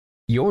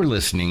You're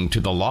listening to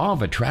the Law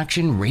of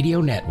Attraction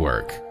Radio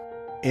Network.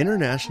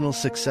 International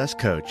success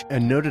coach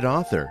and noted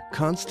author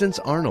Constance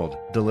Arnold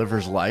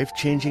delivers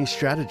life-changing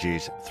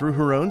strategies through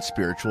her own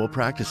spiritual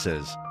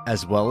practices,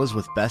 as well as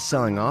with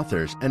best-selling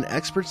authors and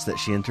experts that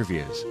she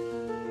interviews.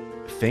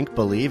 Think,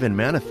 Believe, and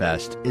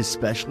Manifest is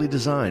specially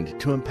designed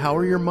to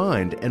empower your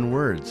mind and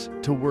words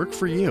to work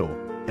for you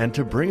and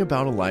to bring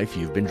about a life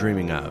you've been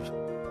dreaming of.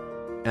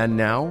 And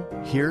now,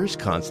 here's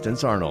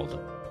Constance Arnold.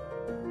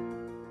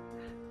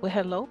 Well,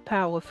 hello,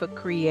 powerful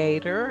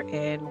creator,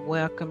 and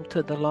welcome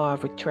to the Law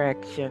of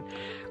Attraction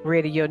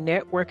Radio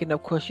Network. And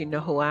of course, you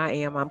know who I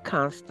am. I'm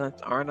Constance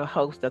Arnold,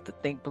 host of the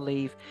Think,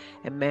 Believe,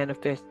 and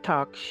Manifest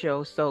talk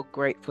show. So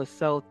grateful,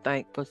 so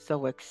thankful,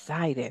 so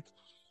excited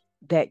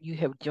that you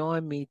have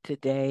joined me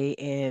today.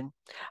 And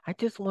I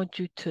just want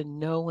you to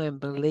know and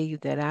believe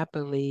that I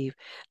believe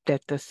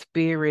that the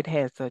Spirit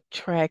has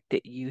attracted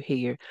you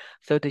here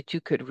so that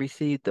you could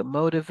receive the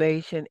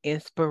motivation,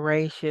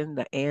 inspiration,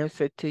 the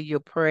answer to your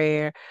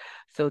prayer,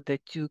 so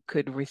that you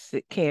can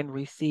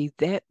receive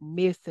that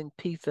missing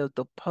piece of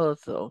the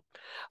puzzle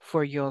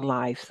for your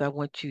life. So I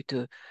want you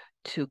to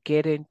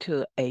get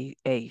into a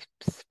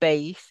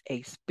space,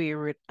 a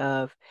spirit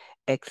of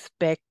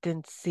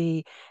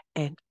expectancy,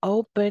 and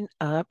open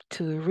up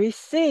to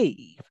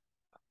receive.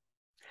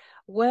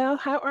 Well,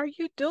 how are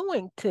you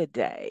doing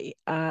today?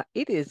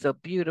 It is a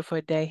beautiful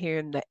day here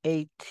in the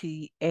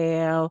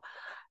ATL.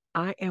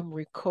 I am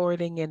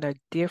recording in a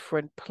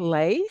different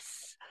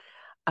place,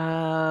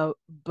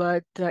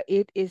 but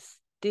it is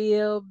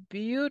still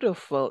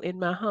beautiful in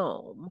my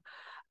home.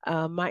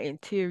 My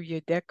interior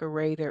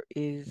decorator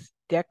is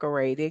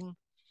decorating,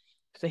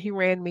 so he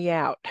ran me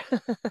out.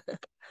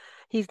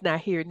 He's not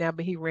here now,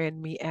 but he ran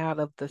me out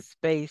of the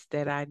space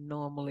that I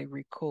normally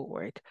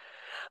record.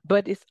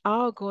 But it's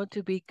all going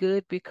to be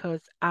good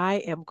because I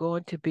am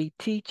going to be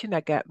teaching.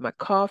 I got my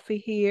coffee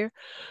here.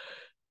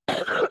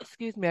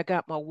 Excuse me, I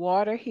got my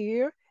water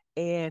here,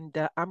 and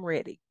I'm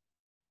ready.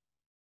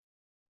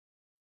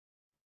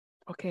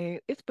 Okay,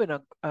 it's been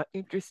a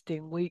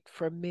interesting week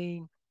for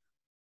me.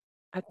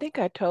 I think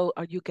I told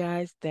you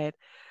guys that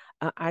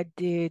I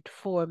did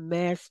 4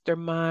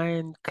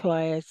 mastermind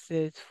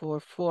classes for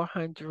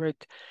 400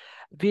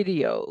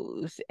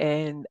 videos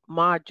and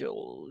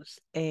modules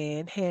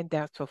and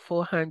handouts for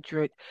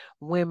 400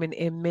 women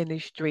in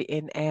ministry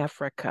in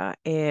Africa.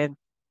 And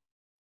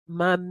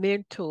my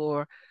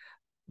mentor,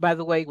 by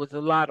the way, was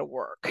a lot of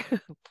work.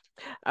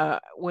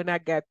 When I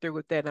got through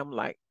with that, I'm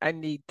like, I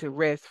need to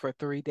rest for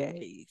 3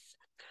 days.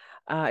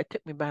 It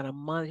took me about a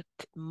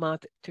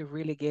month to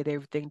really get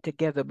everything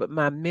together, but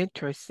my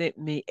mentor sent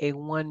me a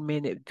 1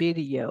 minute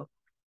video.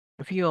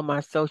 If you're on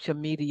my social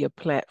media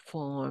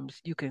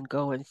platforms, you can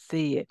go and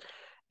see it.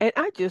 And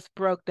I just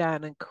broke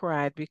down and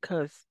cried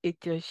because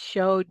it just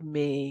showed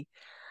me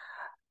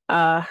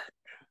uh,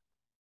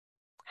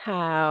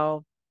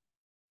 how,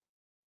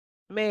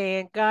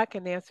 man, God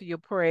can answer your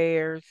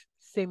prayers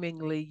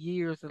seemingly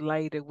years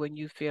later when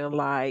you feel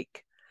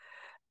like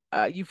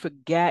you've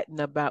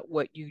forgotten about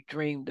what you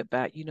dreamed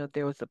about. You know,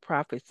 there was a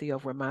prophecy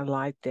over my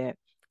life that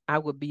I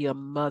would be a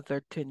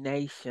mother to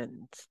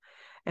nations.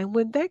 And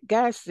when that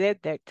guy said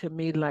that to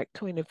me like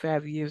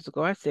 25 years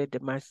ago, I said to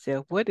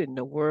myself, what in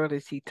the world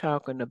is he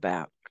talking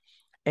about?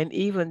 And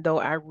even though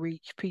I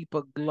reach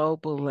people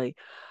globally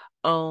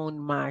on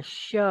my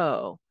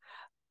show,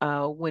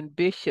 when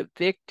Bishop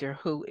Victor,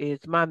 who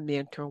is my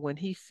mentor, when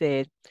he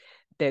said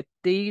that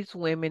these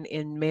women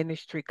in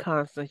ministry,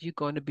 Constance, you're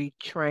going to be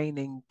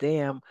training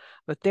them,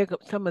 but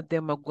some of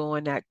them are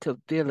going out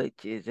to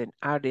villages and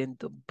out in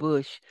the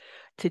bush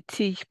to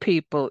teach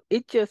people.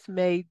 It just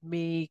made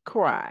me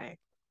cry.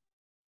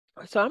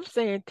 So I'm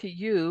saying to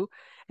you,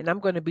 and I'm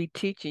going to be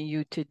teaching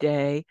you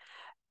today.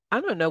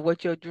 I don't know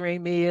what your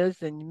dream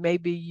is, and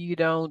maybe you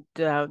don't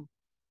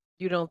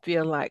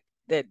feel like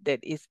that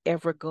is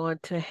ever going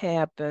to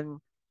happen.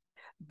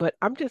 But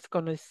I'm just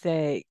going to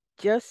say,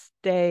 just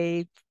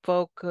stay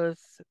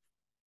focused,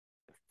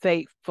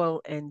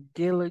 faithful, and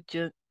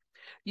diligent.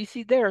 You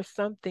see, there are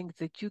some things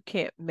that you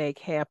can't make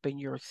happen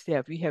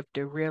yourself. You have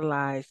to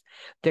realize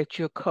that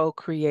you're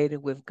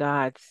co-creating with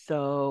God.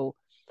 So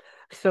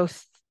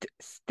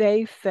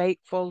stay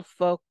faithful,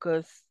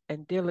 focused,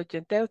 and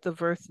diligent. There's a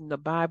verse in the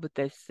Bible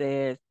that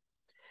says,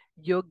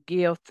 your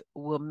gift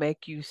will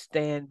make you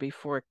stand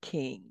before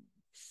kings.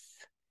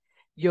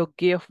 Your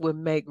gift will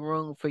make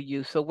room for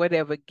you. So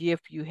whatever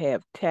gift you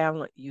have,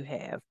 talent you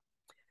have,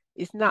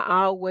 it's not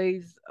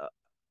always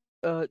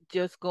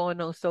just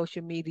going on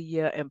social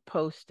media and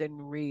posting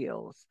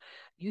reels.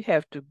 You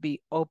have to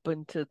be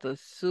open to the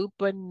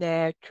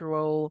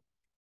supernatural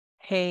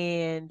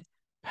hand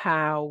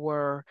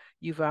power.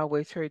 You've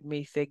always heard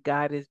me say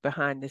God is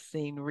behind the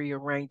scene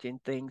rearranging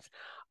things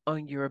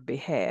on your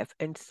behalf.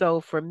 And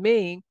so for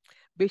me,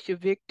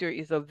 Bishop Victor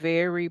is a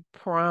very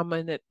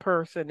prominent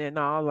person in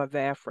all of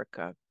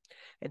Africa.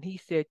 And he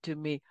said to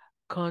me,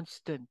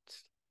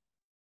 Constance,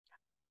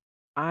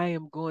 I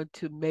am going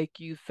to make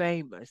you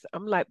famous.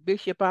 I'm like,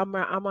 Bishop, I'm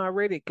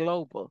already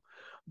global.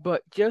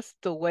 But just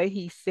the way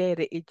he said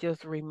it, it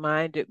just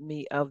reminded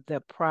me of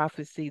the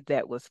prophecy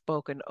that was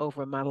spoken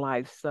over my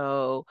life.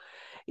 So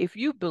if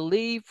you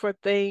believe for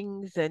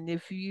things and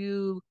if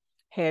you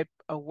had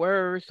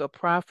words or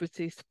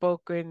prophecy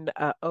spoken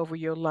over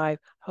your life,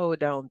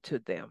 hold on to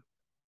them.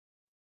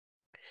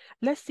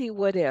 Let's see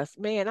what else.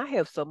 Man, I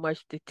have so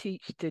much to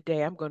teach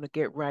today. I'm going to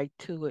get right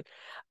to it.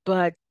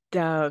 But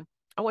uh,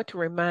 I want to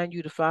remind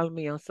you to follow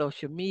me on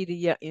social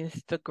media,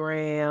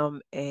 Instagram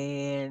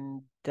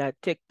and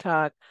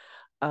TikTok,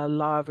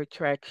 Law of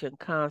Attraction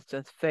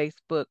Constance,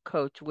 Facebook,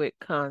 Coach with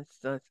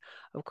Constance.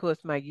 Of course,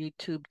 my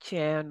YouTube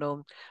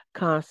channel,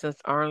 Constance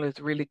Arnold, is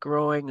really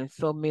growing, and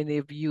so many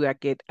of you, I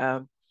get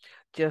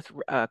just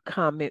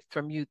comments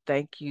from you.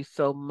 Thank you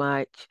so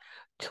much.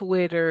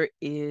 Twitter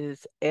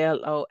is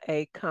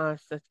LOA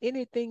Constance.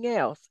 Anything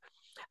else?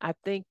 I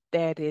think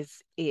that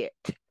is it.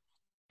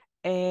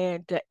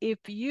 And if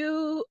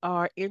you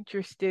are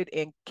interested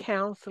in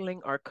counseling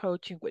or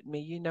coaching with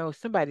me,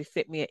 somebody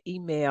sent me an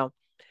email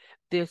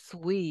this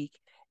week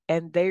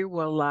and they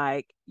were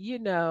like,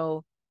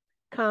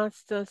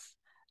 Constance,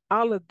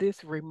 all of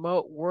this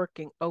remote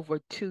working over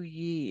 2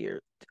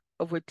 years,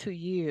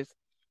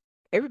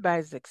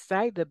 everybody's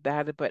excited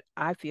about it, but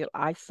I feel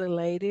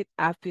isolated,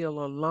 I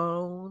feel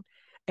alone,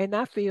 and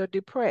I feel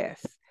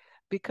depressed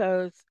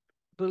because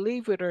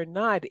believe it or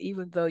not,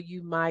 even though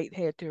you might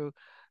have to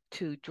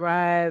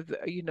drive,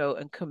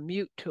 and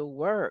commute to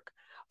work,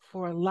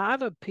 for a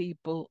lot of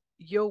people,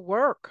 your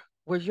work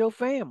was your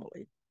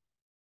family.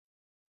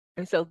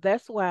 And so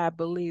that's why I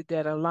believe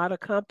that a lot of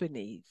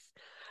companies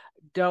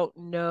don't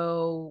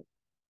know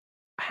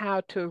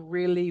how to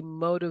really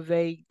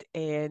motivate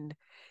and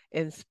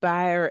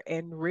inspire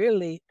and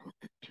really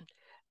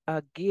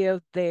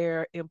give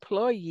their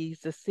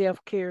employees the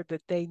self care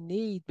that they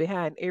need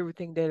behind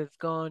everything that has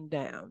gone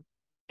down.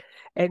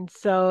 And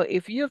so,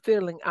 if you're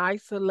feeling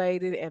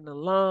isolated and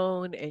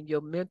alone, and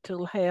your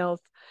mental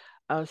health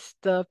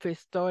stuff has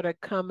started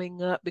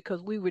coming up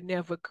because we were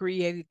never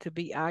created to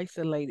be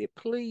isolated,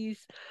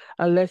 please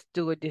let's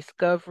do a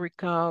discovery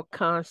call,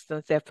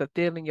 Constance at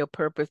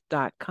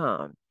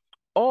fulfillingyourpurpose.com.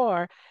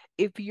 Or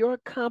if your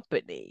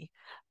company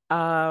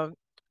um,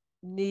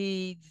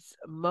 needs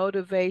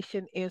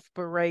motivation,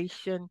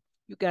 inspiration.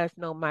 You guys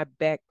know my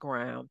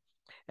background,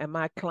 and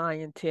my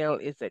clientele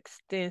is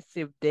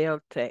extensive: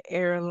 Delta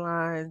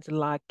Airlines,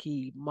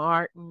 Lockheed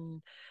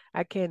Martin.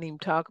 I can't even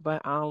talk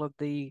about all of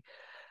the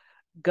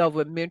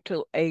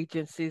governmental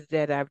agencies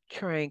that I've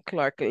trained: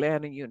 Clark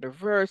Atlanta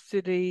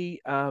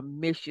University,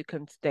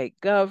 Michigan State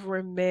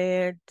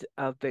Government,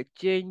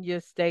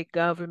 Virginia State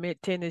Government,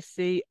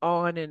 Tennessee,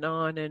 on and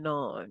on and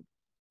on.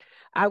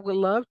 I would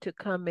love to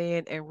come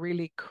in and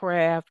really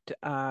craft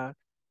some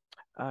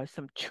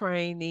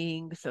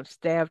training, some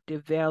staff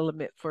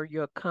development for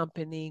your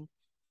company.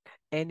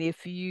 And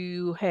if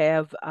you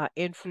have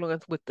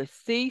influence with the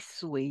C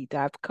suite,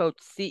 I've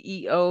coached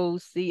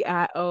CEOs,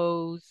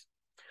 CIOs,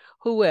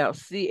 who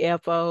else?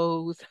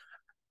 CFOs.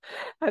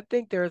 I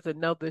think there's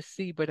another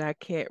C, but I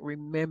can't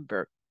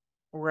remember,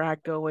 where I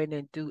go in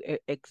and do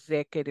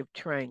executive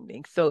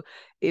training. So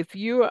if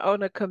you're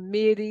on a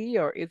committee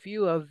or if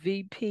you're a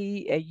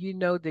VP and you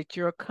know that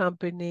your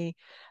company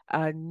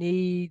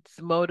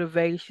needs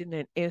motivation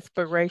and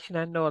inspiration,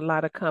 I know a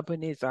lot of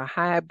companies are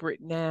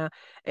hybrid now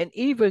and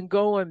even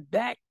going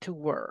back to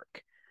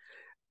work.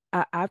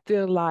 I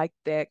feel like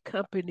that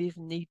companies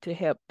need to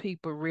help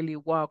people really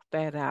walk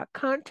that out.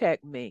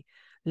 Contact me.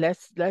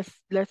 Let's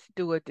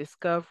do a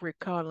discovery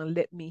call and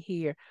let me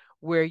hear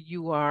where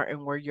you are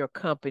and where your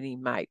company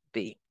might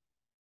be.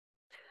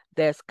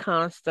 That's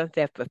Constance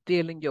at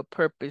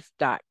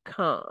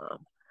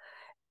fulfillingyourpurpose.com.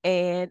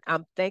 And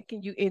I'm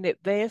thanking you in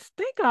advance.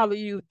 Thank all of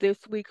you this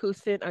week who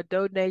sent a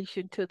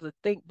donation to the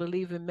Think,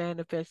 Believe, and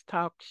Manifest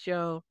talk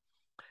show.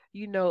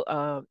 You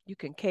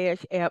can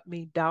cash app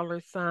me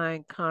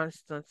 $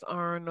 Constance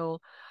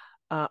Arnold,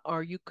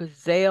 or you could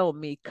Zelle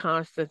me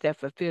Constance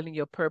at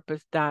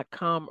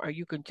fulfillingyourpurpose.com, or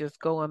you can just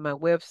go on my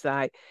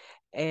website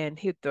and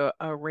hit the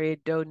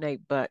red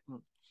donate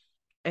button.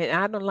 And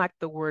I don't like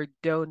the word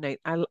donate.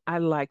 I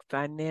like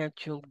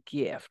financial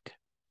gift.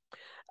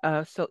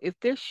 So if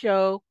this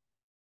show,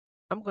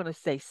 I'm going to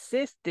say,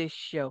 since this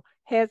show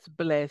has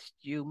blessed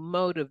you,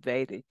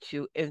 motivated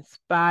you,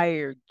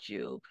 inspired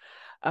you,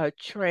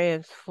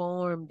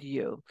 transformed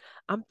you,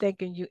 I'm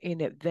thanking you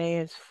in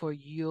advance for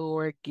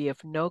your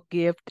gift. No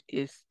gift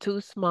is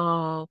too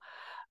small.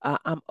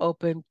 I'm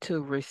open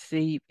to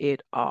receive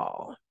it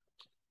all.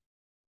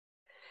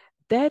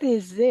 That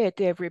is it,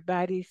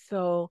 everybody.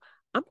 So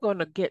I'm going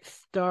to get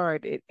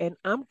started and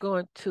I'm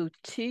going to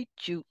teach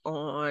you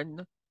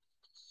on.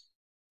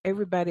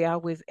 Everybody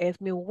always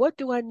asks me, what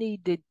do I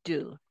need to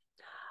do?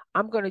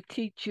 I'm going to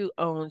teach you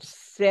on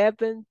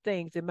 7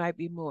 things, it might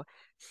be more,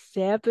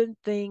 7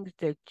 things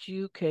that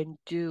you can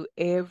do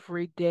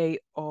every day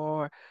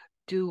or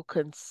do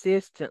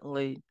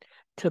consistently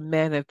to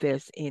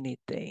manifest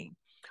anything,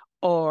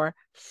 or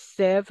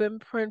 7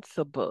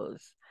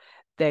 principles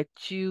that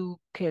you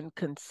can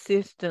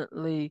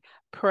consistently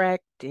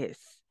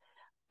practice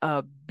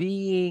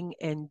being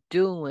and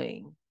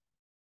doing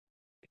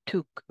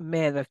to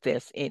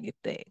manifest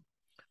anything.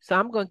 So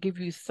I'm going to give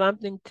you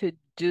something to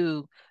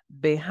do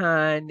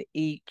behind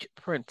each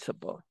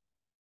principle.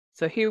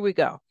 So here we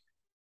go.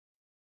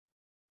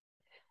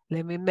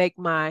 Let me make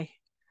my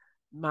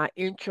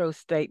intro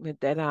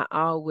statement that I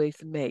always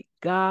make.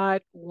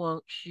 God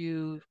wants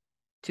you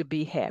to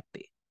be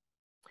happy.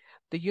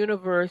 The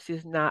universe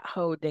is not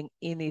holding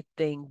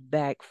anything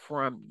back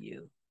from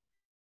you.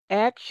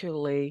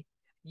 Actually,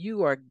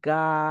 you are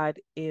God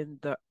in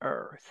the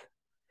earth.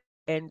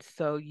 And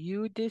so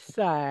you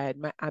decide,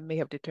 I may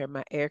have to turn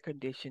my air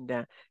conditioner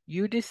down.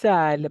 You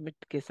decide, let me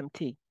get some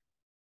tea.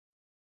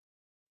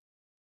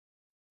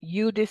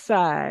 You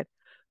decide,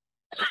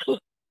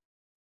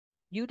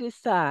 you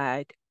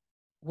decide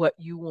what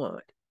you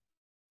want.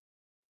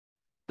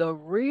 The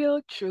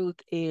real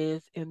truth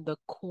is in the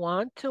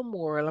quantum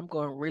world, I'm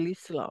going really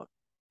slow.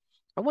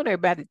 I want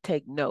everybody to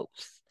take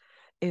notes.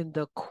 In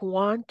the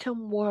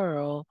quantum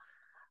world,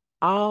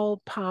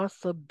 all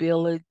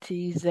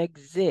possibilities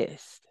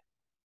exist.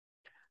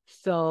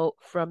 So,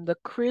 from the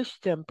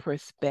Christian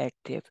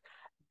perspective,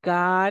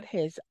 God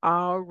has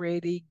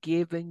already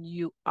given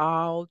you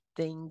all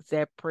things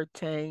that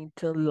pertain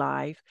to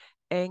life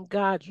and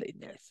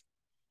godliness.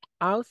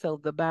 Also,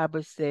 the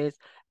Bible says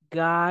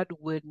God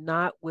would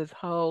not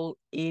withhold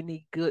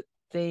any good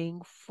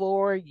thing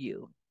for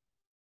you.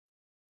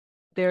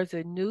 There's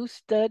a new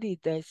study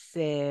that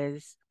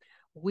says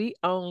we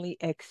only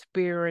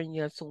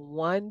experience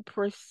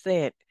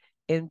 1%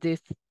 in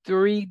this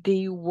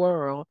 3D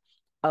world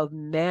of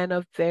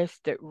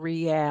manifested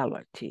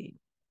reality.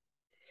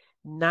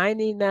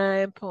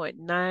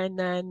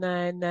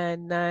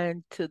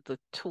 99.99999 to the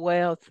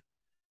 12th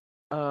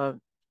uh,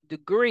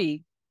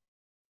 degree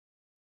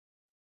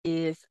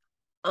is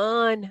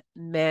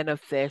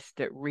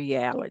unmanifested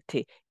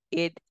reality.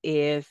 It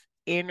is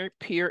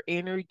pure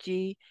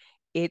energy,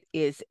 it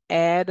is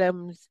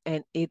atoms,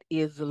 and it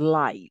is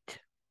light.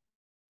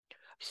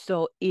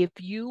 So if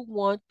you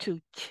want to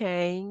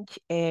change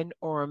and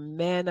or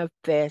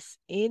manifest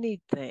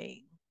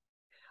anything,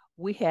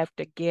 we have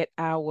to get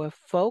our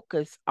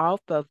focus off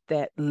of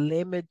that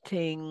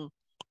limiting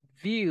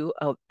view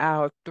of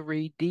our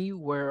 3D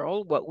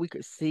world, what we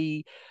could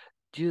see,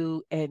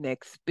 do, and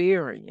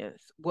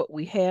experience, what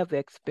we have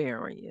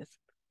experienced,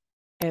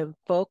 and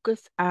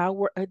focus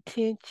our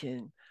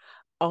attention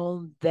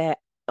on that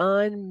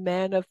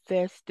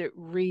unmanifested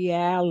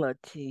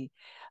reality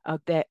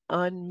of that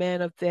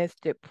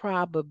unmanifested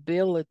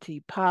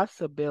probability,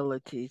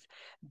 possibilities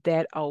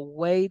that are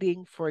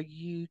waiting for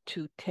you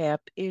to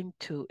tap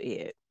into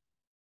it.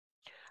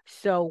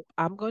 So,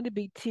 I'm going to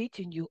be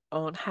teaching you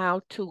on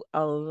how to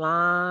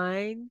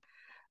align,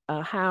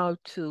 how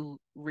to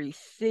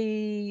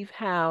receive,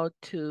 how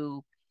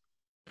to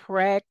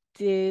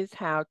practice,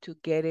 how to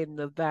get in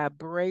the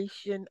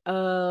vibration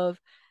of,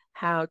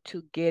 how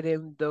to get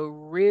in the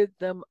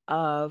rhythm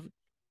of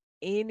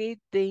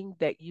anything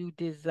that you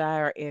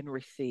desire and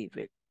receive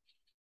it.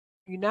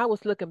 You know, I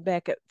was looking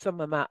back at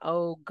some of my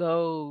old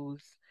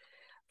goals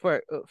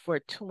for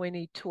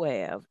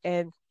 2012,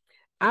 and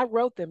I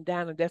wrote them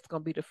down, and that's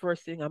going to be the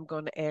first thing I'm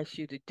going to ask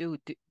you to do.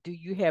 Do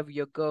you have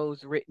your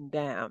goals written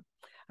down?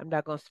 I'm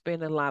not going to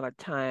spend a lot of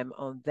time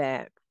on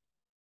that.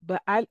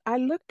 But I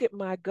looked at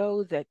my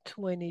goals at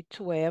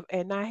 2012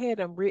 and I had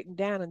them written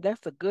down, and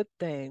that's a good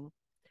thing.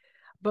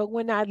 But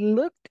when I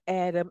looked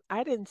at them,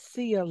 I didn't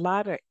see a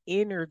lot of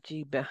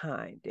energy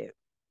behind it.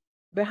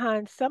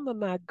 Behind some of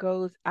my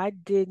goals, I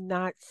did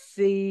not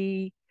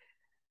see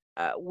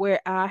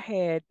where I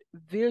had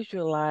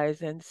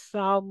visualized and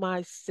saw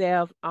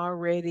myself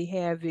already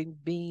having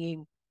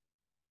been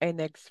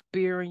and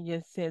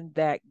experiencing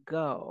that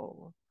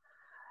goal.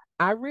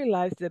 I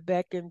realized that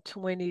back in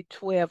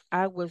 2012,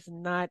 I was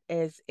not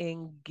as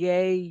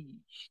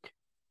engaged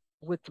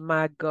with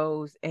my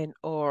goals and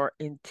or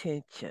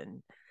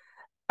intention.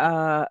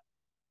 Uh,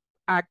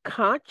 I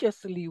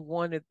consciously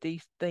wanted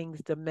these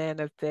things to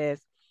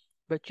manifest,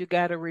 but you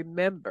got to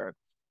remember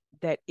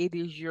that it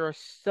is your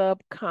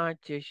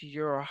subconscious,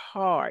 your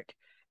heart,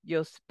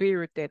 your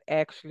spirit that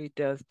actually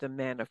does the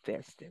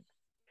manifesting.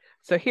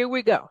 So here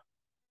we go.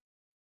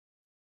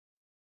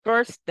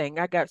 First thing,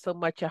 I got so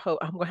much I hope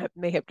I'm gonna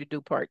may have to do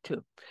part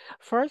two.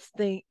 First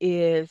thing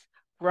is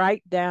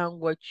write down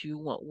what you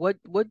want.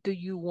 What do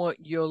you want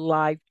your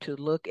life to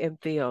look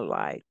and feel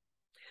like?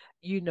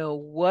 You know,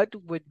 what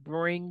would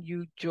bring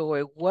you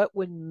joy? What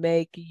would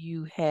make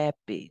you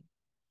happy?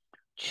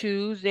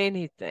 Choose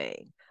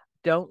anything.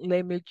 Don't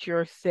limit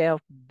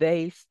yourself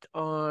based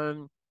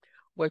on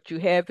what you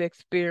have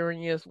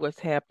experienced, what's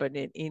happened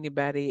in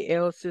anybody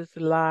else's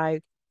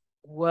life.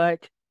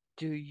 What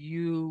do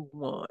you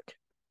want?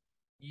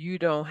 You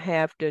don't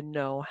have to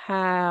know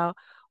how,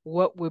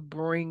 what would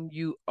bring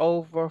you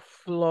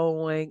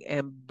overflowing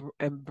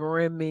and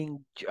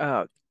brimming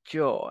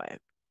joy.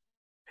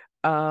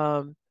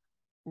 Um,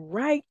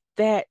 Write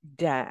that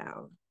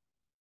down.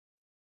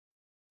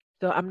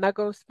 So I'm not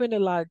going to spend a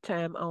lot of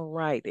time on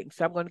writing.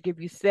 So I'm going to give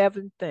you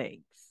 7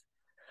 things.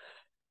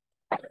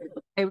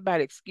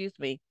 Everybody, excuse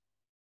me.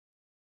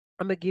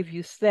 I'm going to give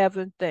you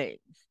 7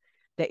 things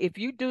that if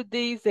you do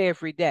these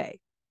every day,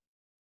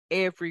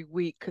 every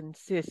week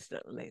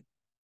consistently,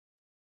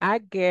 I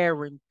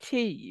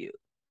guarantee you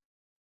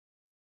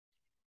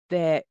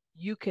that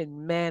you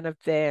can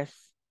manifest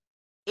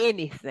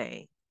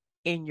anything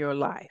in your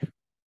life.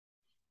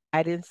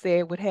 I didn't say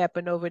it would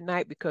happen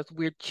overnight because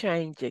we're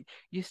changing.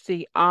 You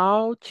see,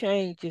 all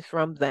changes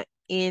from the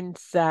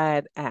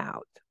inside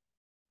out.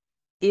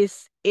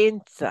 It's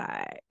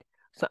inside.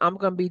 So I'm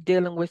going to be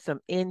dealing with some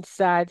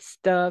inside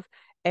stuff.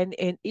 And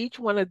in each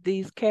one of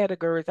these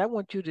categories, I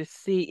want you to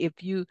see if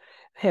you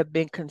have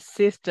been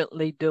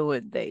consistently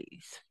doing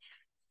these.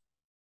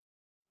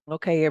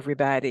 Okay,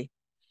 everybody,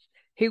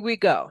 here we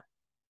go.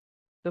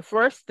 The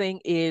first thing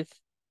is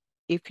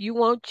if you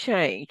want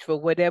change for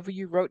whatever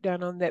you wrote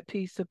down on that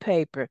piece of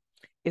paper,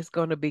 it's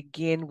going to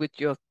begin with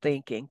your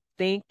thinking.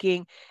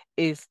 Thinking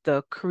is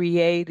the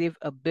creative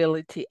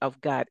ability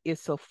of God,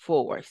 it's a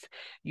force.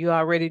 You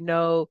already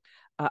know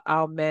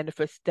our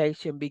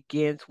manifestation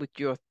begins with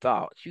your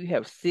thoughts. You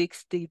have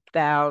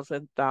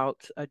 60,000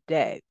 thoughts a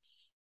day.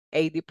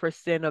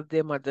 80% of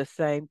them are the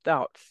same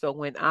thoughts. So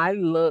when I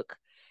look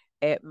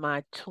at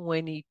my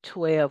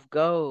 2012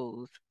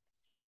 goals,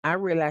 I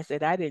realized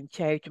that I didn't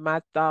change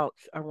my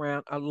thoughts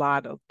around a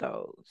lot of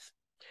those.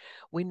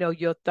 We know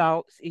your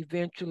thoughts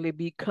eventually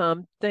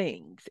become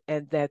things,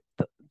 and that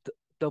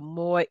the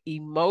more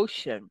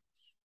emotion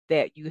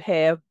that you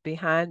have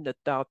behind the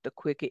thought, the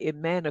quicker it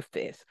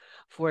manifests.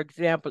 For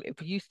example, if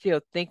you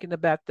still thinking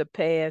about the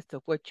past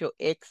of what your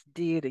ex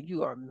did, and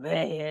you are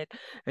mad,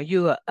 and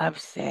you are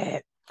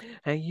upset,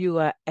 and you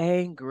are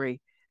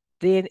angry,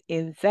 then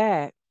in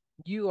that,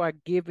 you are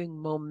giving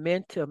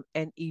momentum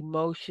and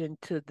emotion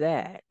to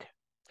that.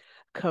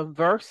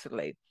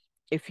 Conversely,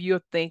 if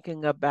you're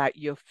thinking about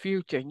your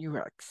future and you're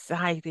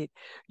excited,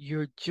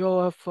 you're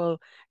joyful,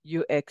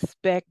 you're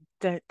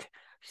expectant,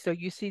 so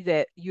you see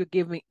that you're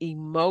giving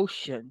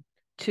emotion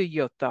to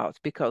your thoughts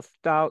because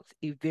thoughts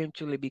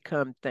eventually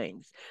become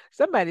things.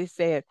 Somebody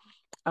said,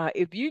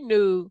 if you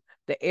knew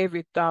that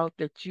every thought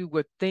that you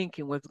were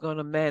thinking was going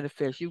to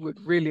manifest, you would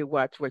really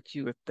watch what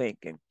you were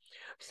thinking.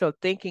 So,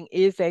 thinking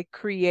is a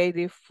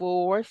creative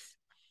force.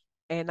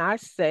 And I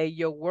say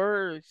your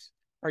words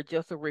are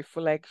just a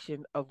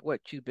reflection of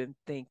what you've been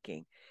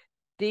thinking.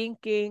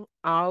 Thinking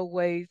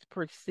always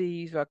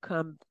precedes or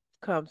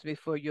comes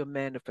before your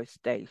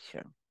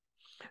manifestation.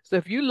 So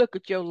if you look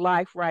at your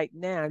life right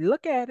now,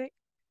 look at it.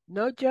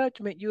 No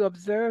judgment, you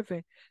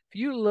observing. If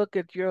you look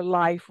at your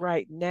life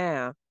right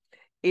now,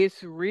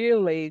 it's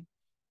really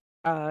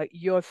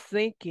your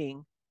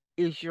thinking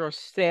is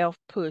yourself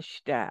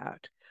pushed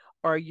out,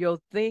 or your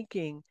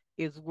thinking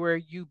is where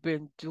you've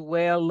been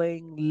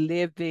dwelling,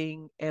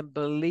 living, and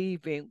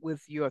believing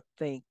with your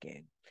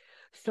thinking.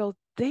 So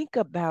think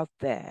about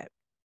that.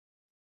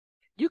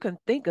 You can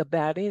think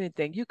about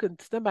anything.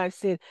 Somebody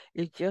said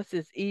it's just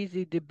as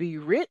easy to be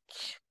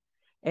rich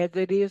as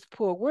it is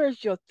poor.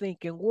 Where's your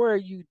thinking? Where are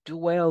you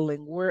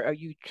dwelling? Where are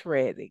you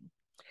treading?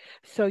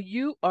 So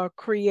you are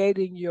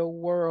creating your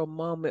world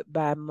moment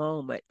by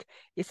moment.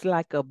 It's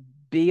like a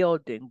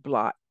building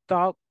block.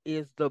 Thought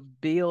is the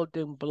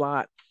building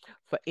block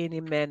for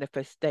any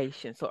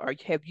manifestation. So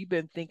have you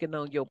been thinking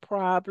on your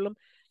problem?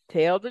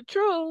 Tell the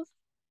truth.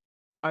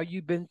 Or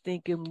you been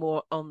thinking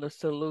more on the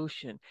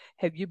solution?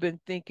 Have you been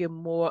thinking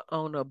more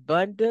on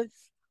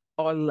abundance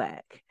or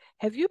lack?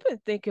 Have you been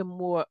thinking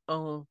more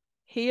on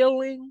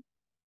healing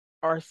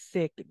or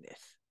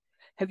sickness?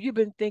 Have you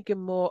been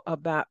thinking more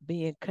about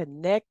being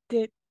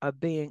connected or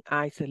being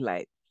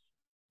isolated?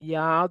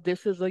 Y'all,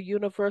 this is a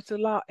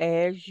universal law.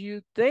 As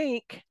you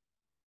think,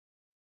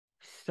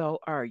 so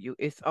are you.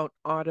 It's on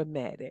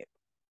automatic.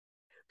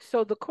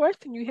 So the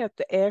question you have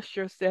to ask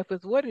yourself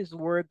is what is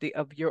worthy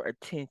of your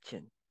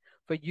attention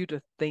for you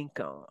to think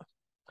on?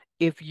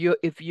 If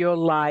your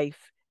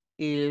life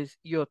is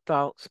your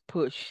thoughts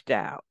pushed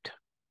out.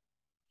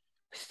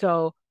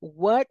 So,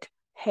 what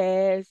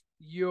has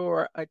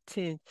your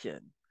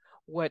attention?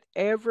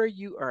 Whatever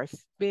you are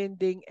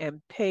spending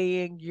and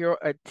paying your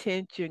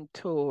attention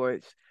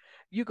towards,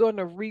 you're going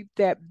to reap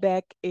that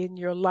back in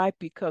your life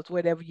because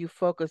whatever you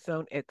focus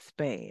on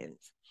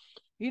expands.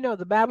 You know,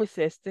 the Bible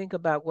says, think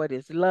about what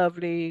is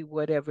lovely,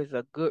 whatever is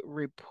a good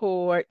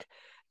report,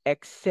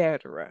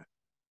 etc.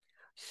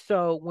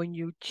 So, when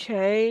you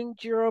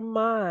change your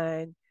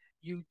mind,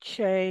 you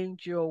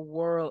change your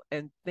world,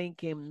 and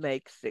thinking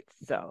makes it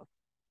so.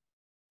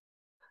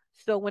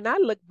 So when I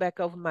look back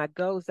over my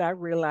goals, I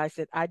realized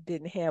that I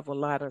didn't have a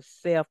lot of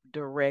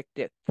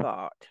self-directed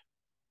thought.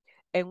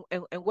 And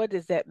what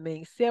does that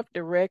mean?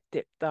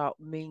 Self-directed thought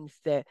means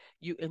that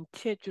you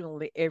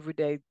intentionally every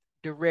day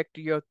direct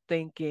your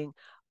thinking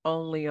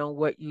only on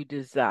what you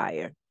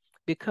desire.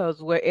 Because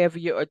wherever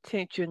your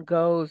attention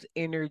goes,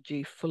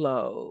 energy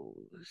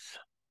flows.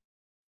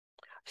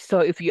 So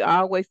if you're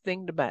always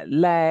thinking about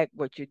lack,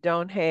 what you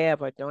don't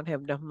have, or don't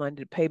have enough money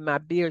to pay my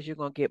bills, you're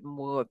going to get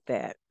more of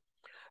that.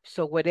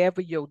 So,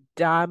 whatever your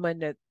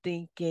dominant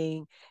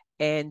thinking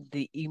and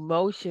the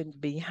emotions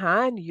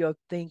behind your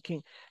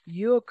thinking,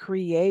 you're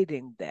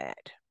creating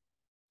that.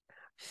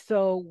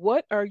 So,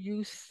 what are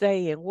you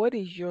saying? What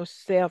is your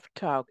self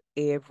talk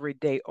every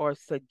day or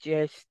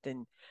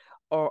suggestion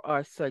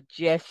or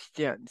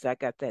suggestions? I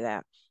got that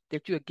out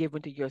that you're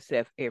giving to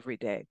yourself every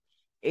day.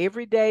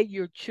 Every day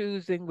you're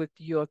choosing with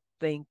your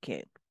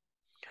thinking.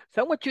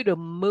 So, I want you to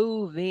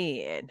move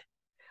in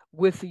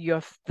with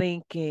your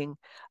thinking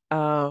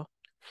uh,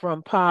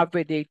 from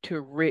poverty to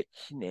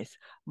richness.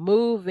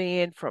 Move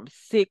in from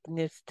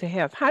sickness to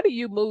health. How do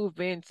you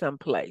move in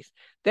someplace?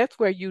 That's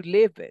where you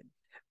live in.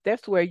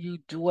 That's where you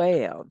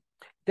dwell.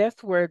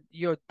 That's where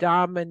your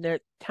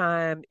dominant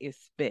time is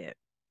spent.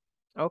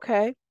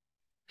 Okay?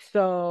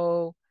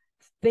 So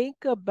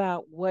think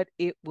about what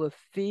it would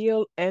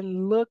feel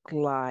and look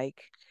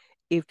like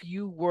if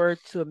you were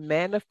to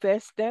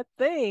manifest that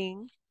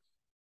thing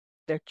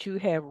that you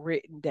have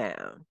written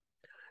down.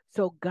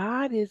 So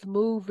God is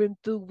moving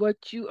through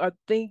what you are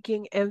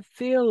thinking and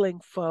feeling,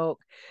 folk.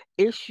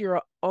 It's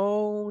your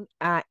own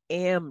I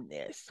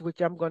amness, which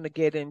I'm going to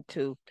get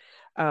into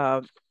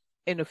um,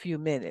 in a few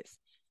minutes.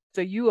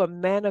 So you are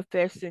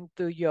manifesting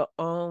through your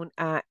own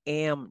I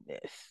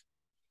amness.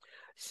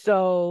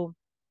 So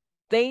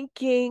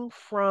thinking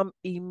from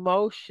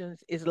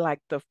emotions is like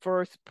the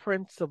first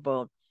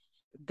principle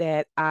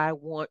that I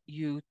want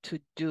you to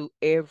do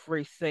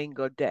every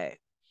single day.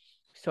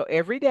 So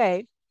every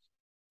day,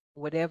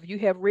 whatever you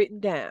have written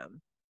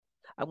down,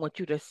 I want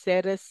you to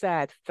set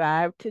aside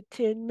 5 to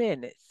 10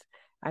 minutes.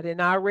 I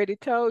didn't already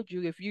told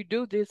you if you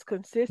do this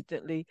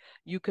consistently,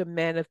 you can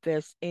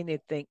manifest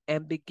anything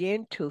and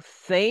begin to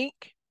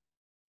think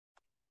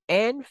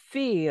and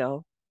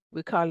feel.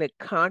 We call it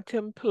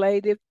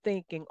contemplative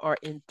thinking or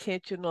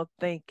intentional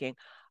thinking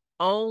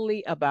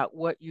only about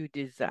what you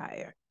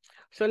desire.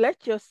 So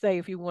let's just say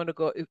if you want to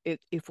go,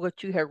 if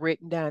what you have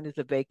written down is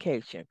a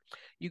vacation,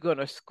 you're going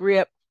to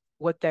script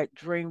what that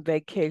dream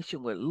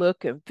vacation would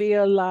look and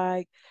feel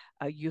like.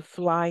 You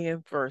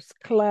flying first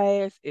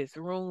class, it's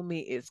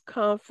roomy, it's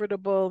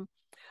comfortable.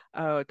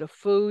 The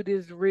food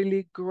is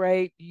really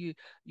great. You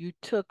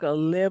took a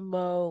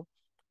limo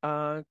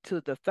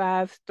to the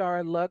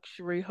five-star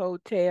luxury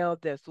hotel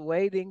that's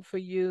waiting for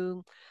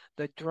you.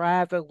 The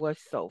driver was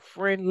so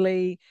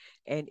friendly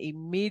and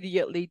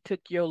immediately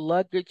took your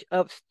luggage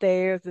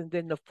upstairs. And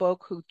then the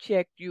folk who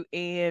checked you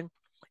in,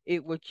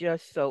 it was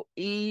just so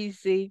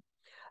easy.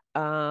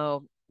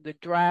 The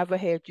driver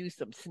had you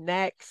some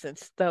snacks and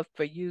stuff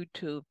for you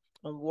to,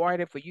 and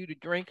water for you to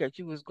drink as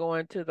you was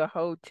going to the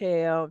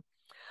hotel.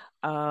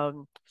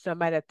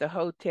 Somebody at the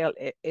hotel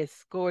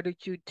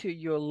escorted you to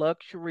your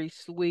luxury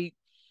suite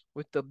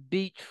with the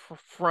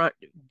front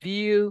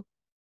view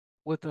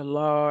with a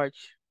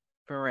large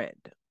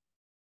veranda.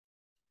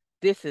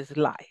 This is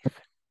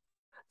life.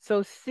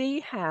 So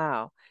see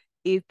how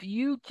if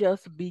you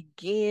just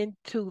begin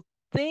to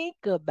think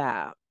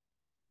about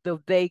the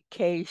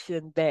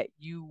vacation that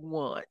you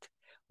want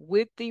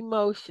with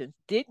emotions.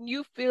 Didn't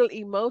you feel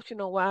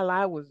emotional while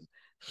I was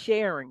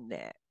sharing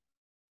that?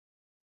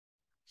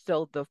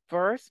 So the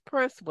first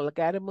principle, I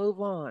got to move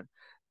on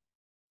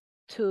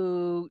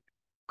to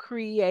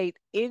create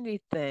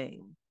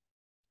anything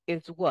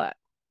is what?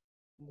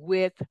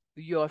 With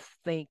your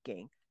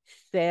thinking,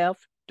 self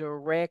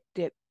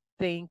directed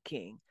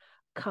thinking,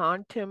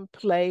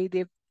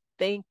 contemplative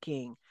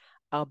thinking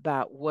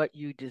about what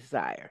you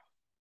desire.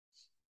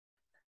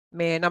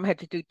 Man, I'm going to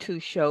have to do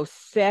two shows.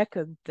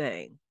 Second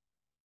thing,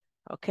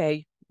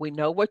 okay, we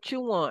know what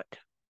you want.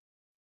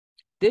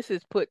 This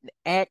is putting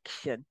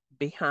action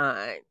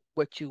behind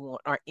what you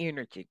want, our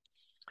energy.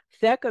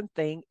 Second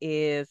thing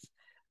is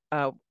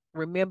uh,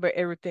 remember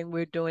everything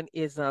we're doing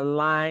is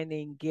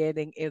aligning,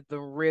 getting in the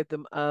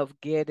rhythm of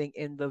getting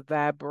in the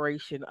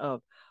vibration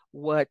of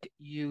what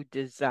you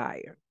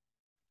desire.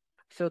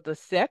 So the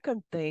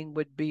second thing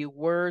would be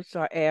words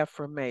or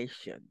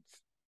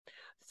affirmations.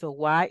 So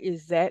why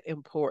is that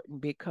important?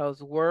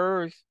 Because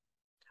words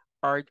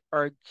are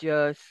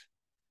just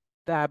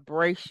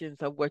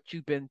vibrations of what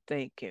you've been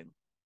thinking.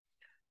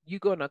 You're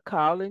going to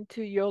call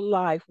into your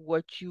life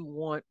what you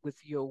want with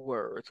your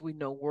words. We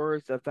know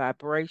words are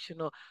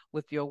vibrational.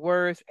 With your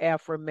words,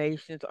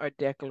 affirmations or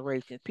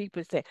declarations.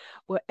 People say,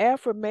 well,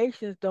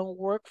 affirmations don't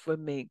work for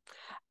me.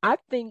 I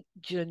think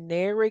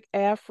generic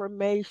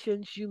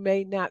affirmations, you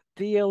may not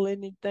feel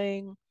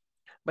anything,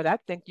 but I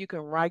think you can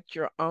write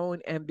your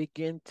own and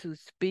begin to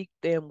speak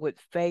them with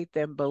faith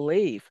and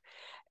belief.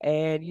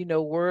 And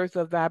words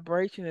of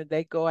vibration, and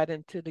they go out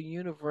into the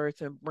universe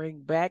and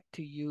bring back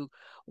to you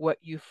what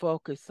you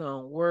focus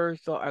on.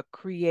 Words are a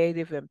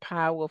creative and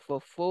powerful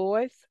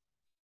force.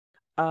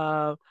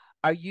 Uh,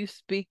 are you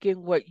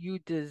speaking what you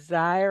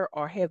desire,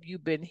 or have you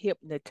been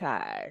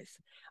hypnotized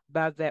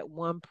by that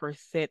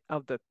 1%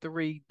 of the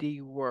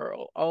 3D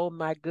world? Oh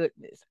my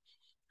goodness.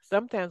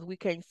 Sometimes we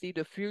can't see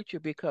the future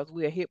because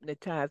we are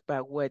hypnotized by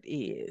what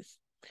is.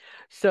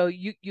 So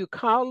you're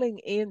calling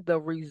in the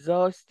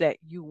results that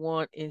you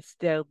want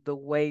instead of the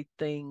way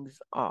things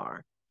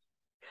are.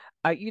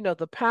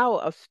 The power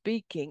of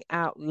speaking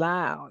out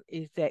loud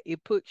is that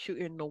it puts you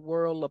in the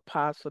world of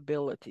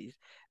possibilities.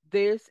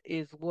 This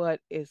is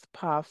what is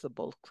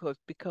possible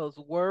because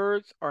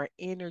words are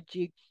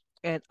energy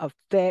and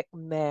affect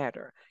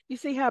matter. You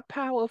see how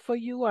powerful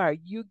you are.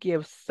 You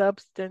give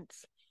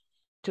substance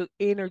to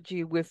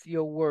energy with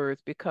your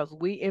words because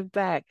we in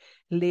fact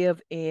live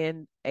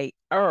in a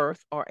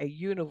earth or a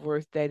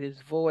universe that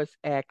is voice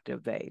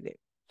activated.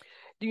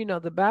 Do you know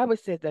the Bible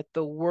says that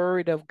the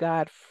word of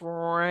God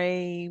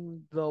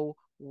framed the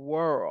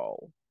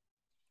world.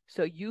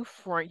 So you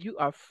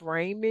are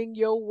framing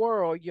your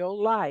world, your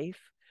life,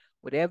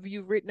 whatever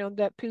you've written on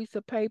that piece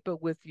of paper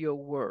with your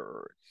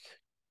words.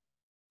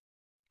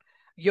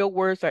 Your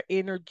words are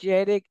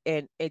energetic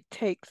and it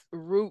takes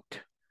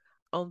root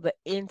on the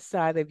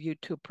inside of you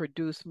to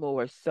produce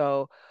more.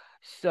 So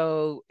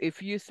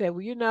if you say,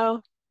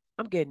 well,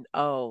 I'm getting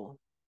old,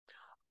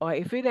 or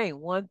if it ain't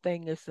one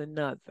thing, it's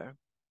another.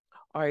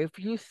 Or if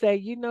you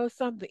say,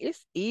 something,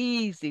 it's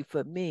easy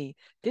for me.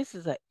 This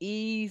is an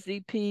easy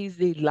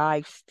peasy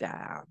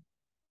lifestyle.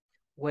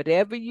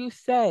 Whatever you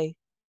say,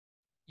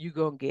 you're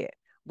gonna get.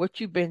 What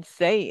you've been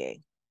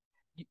saying,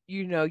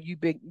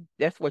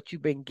 that's what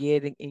you've been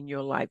getting in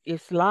your life.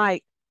 It's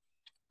like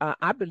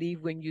I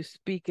believe when you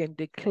speak and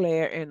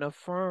declare and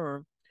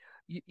affirm,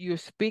 you're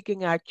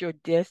speaking out your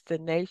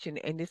destination,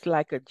 and it's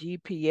like a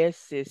GPS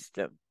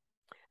system.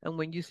 And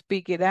when you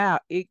speak it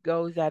out, it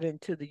goes out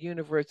into the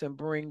universe and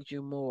brings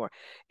you more.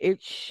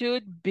 It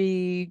should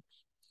be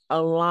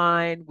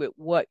aligned with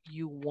what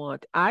you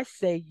want. I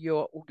say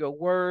your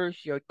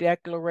words, your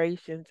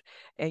declarations,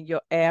 and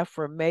your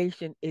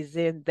affirmation is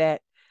in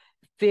that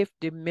fifth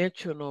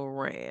dimensional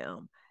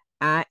realm.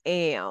 I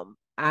am.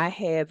 I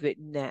have it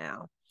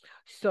now.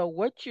 So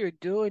what you're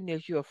doing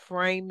is you're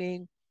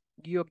framing,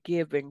 you're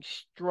giving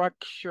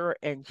structure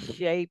and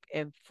shape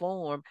and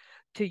form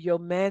to your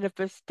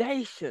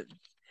manifestation.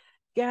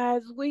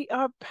 Guys, we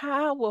are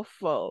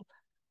powerful.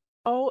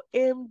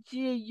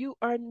 OMG, you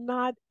are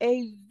not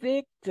a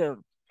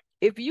victim.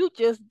 If you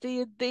just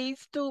did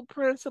these two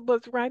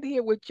principles right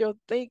here with your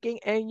thinking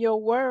and your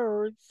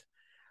words,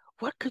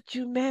 what could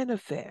you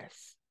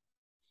manifest?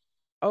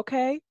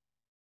 Okay?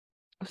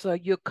 So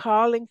you're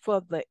calling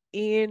for the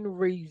end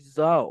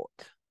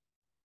result.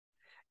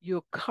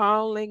 You're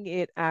calling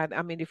it out.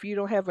 I mean, if you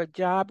don't have a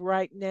job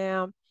right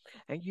now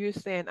and you're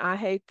saying, I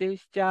hate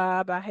this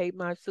job, I hate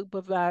my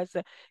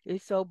supervisor,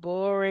 it's so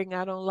boring,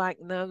 I don't like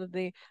none of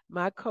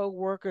my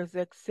coworkers,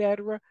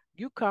 etc.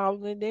 You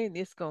calling it in,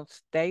 it's gonna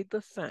stay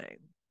the same.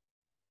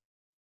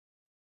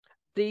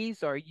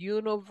 These are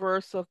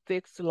universal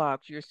fixed laws.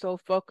 You're so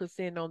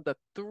focusing on the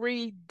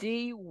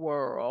 3D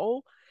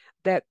world,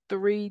 that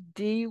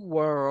 3D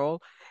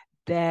world,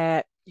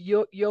 that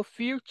your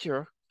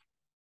future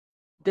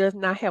does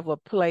not have a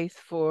place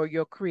for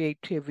your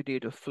creativity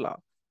to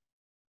flow.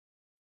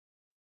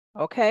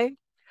 Okay?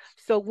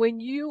 So when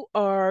you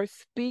are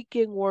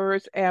speaking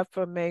words,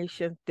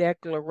 affirmations,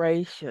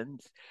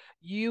 declarations,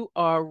 you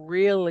are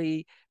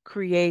really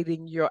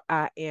creating your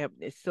I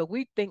amness. So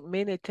we think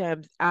many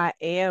times I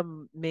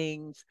am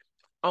means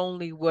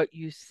only what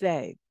you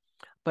say,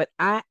 but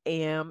I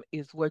am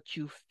is what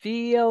you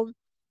feel.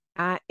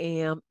 I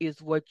am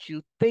is what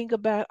you think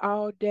about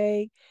all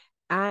day.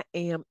 I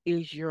am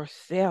is your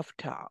self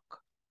talk.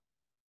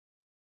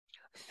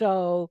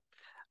 So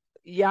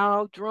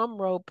y'all drum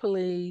roll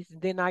please.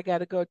 Then I got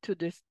to go to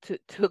this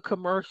to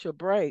commercial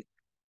break.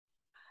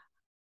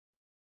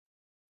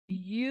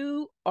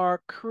 You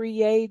are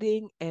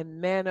creating and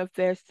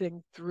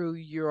manifesting through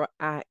your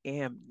I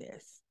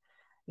amness.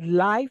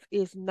 Life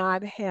is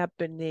not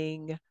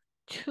happening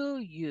to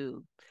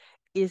you.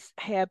 It's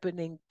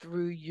happening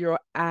through your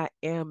I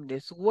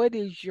amness. What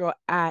is your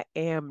I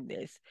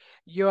amness?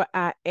 Your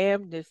I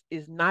amness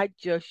is not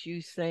just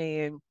you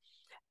saying,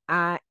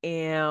 I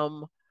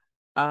am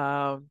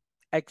um,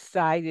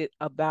 excited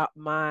about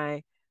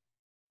my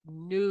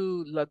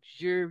new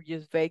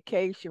luxurious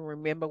vacation.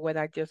 Remember what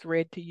I just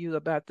read to you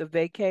about the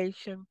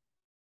vacation?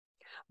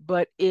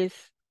 But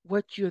it's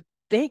what you're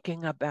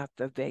thinking about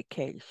the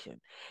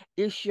vacation.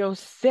 It's your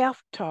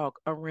self talk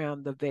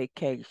around the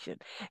vacation.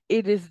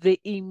 It is the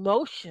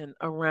emotion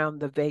around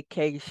the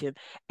vacation,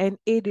 and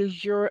it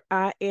is your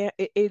it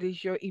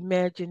is your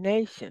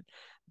imagination.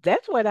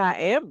 That's what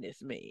I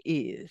amness me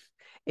is.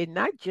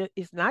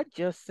 It's not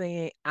just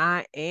saying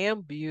I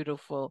am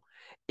beautiful.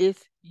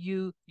 It's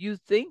you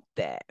think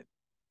that.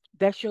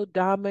 That's your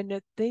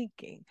dominant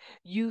thinking.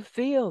 You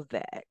feel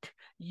that.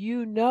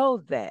 You know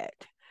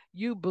that.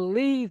 You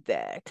believe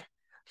that.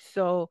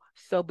 So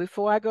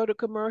before I go to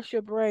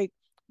commercial break,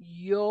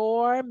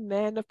 your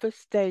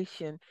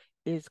manifestation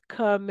is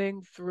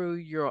coming through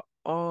your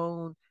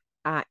own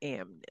I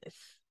amness.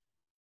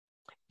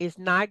 It's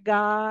not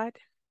God.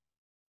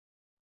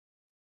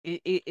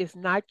 It's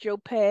not your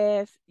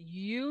past.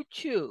 You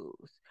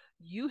choose.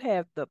 You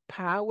have the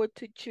power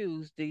to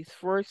choose these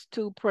first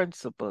two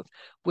principles,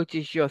 which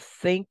is your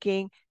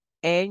thinking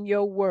and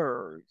your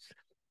words,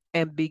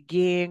 and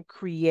begin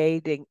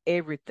creating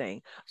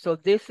everything. So,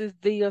 this is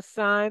the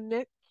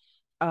assignment.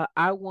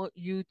 I want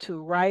you to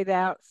write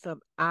out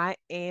some I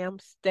am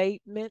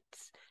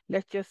statements.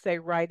 Let's just say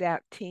write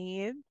out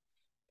 10,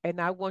 and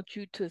I want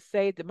you to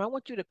say them. I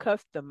want you to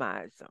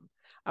customize them.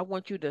 I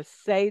want you to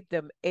say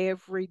them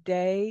every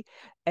day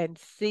and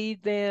see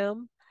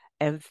them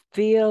and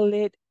feel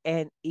it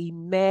and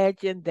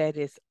imagine that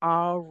it's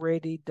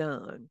already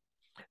done.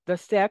 The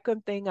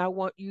second thing I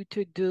want you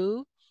to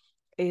do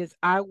is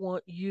I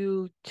want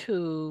you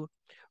to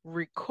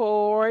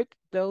record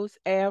those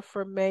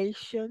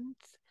affirmations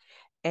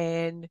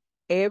and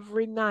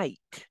every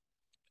night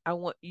I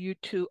want you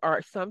to,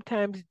 or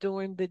sometimes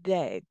during the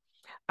day,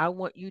 I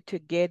want you to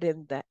get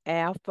in the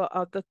alpha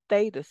or the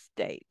theta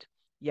state.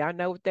 Y'all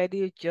know what that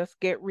is? Just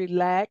get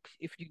relaxed.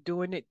 If you're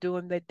doing it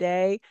during the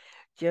day,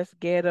 just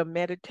get a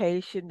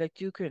meditation that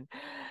you can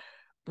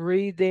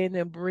breathe in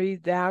and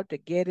breathe out to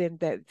get in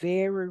that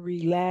very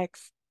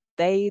relaxed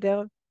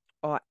theta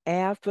or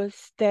alpha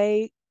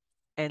state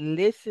and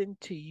listen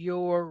to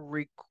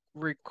your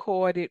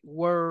recorded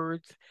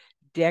words,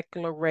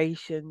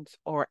 declarations,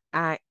 or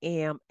I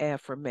am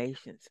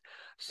affirmations.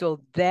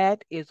 So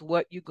that is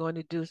what you're going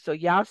to do. So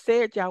y'all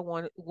said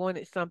y'all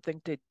wanted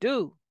something to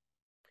do,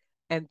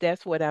 and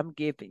that's what I'm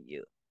giving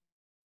you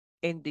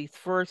in these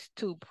first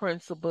two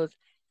principles.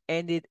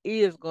 And it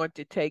is going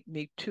to take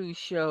me two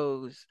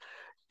shows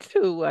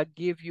to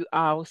give you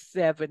all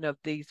seven of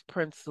these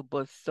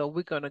principles. So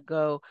we're going to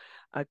go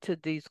to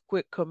these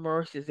quick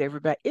commercials,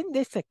 everybody. Isn't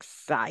this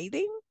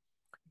exciting?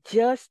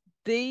 Just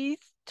these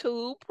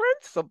two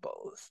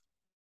principles.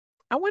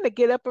 I want to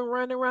get up and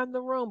run around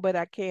the room, but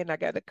I can't. I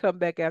got to come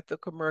back after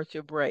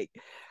commercial break.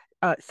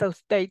 So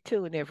stay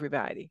tuned,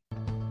 everybody.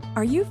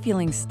 Are you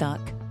feeling stuck?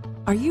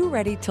 Are you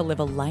ready to live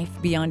a life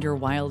beyond your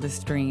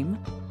wildest dream?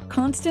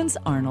 Constance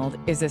Arnold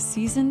is a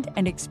seasoned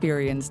and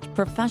experienced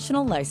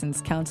professional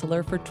licensed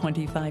counselor for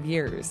 25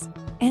 years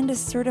and a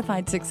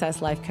certified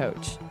success life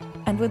coach,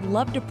 and would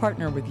love to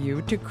partner with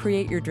you to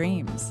create your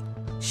dreams.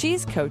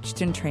 She's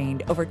coached and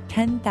trained over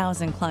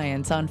 10,000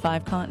 clients on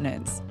 5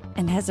 continents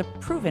and has a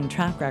proven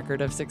track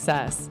record of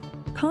success.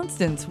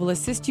 Constance will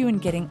assist you in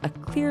getting a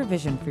clear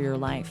vision for your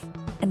life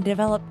and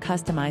develop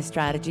customized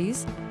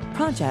strategies,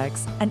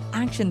 projects, and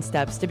action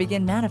steps to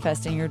begin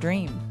manifesting your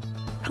dream.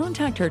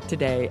 Contact her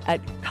today at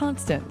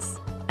Constance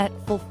at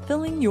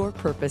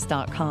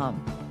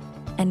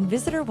fulfillingyourpurpose.com and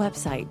visit her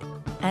website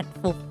at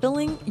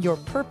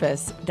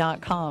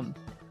fulfillingyourpurpose.com.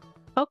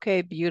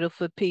 Okay,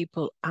 beautiful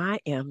people, I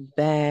am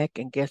back,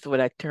 and guess what?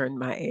 I turned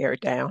my air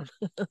down.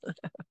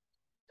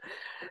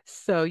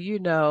 So,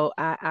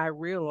 I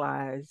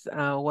realized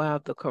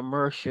while the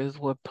commercials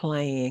were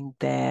playing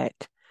that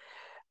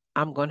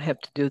I'm going to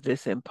have to do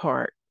this in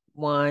part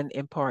one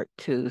and part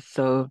two.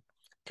 So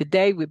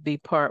today would be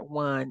part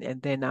one, and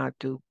then I'll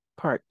do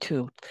part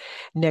two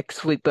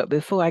next week. But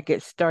before I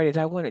get started,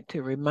 I wanted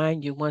to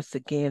remind you once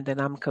again that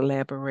I'm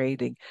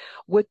collaborating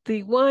with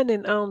the one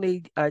and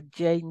only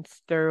Jaden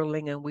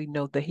Sterling, and we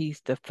know that he's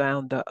the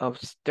founder of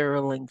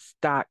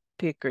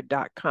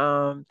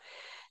SterlingStockPicker.com.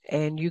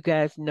 And you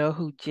guys know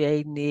who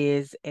Jaden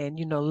is. And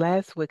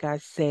last week I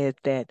said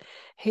that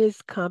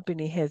his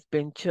company has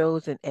been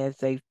chosen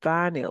as a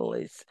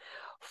finalist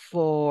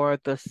for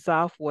the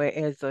Software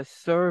as a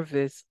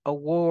Service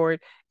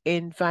Award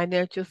in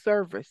financial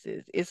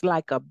services. It's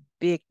like a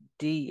big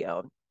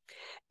deal.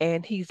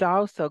 And he's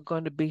also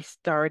going to be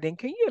starting.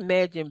 Can you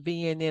imagine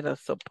being in a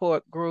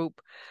support group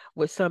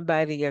with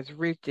somebody as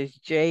rich as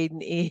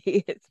Jaden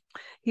is?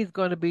 He's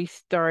going to be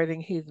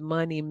starting his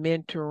money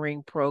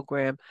mentoring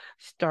program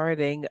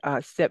starting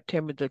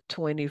September the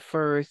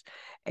 21st.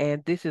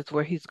 And this is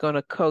where he's going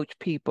to coach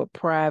people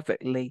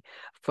privately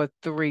for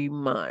 3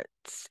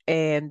 months.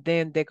 And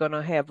then they're going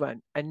to have a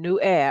new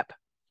app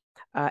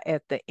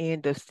at the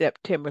end of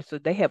September. So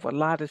they have a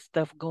lot of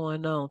stuff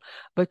going on.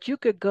 But you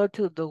could go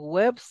to the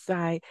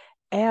website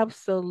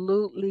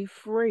absolutely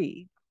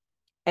free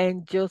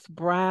and just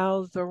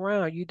browse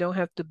around. You don't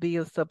have to be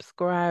a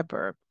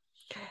subscriber.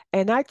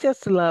 And I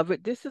just love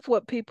it. This is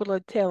what people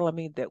are telling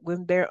me that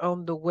when they're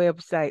on the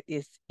website,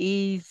 it's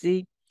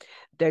easy,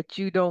 that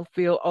you don't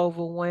feel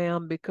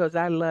overwhelmed, because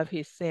I love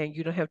his saying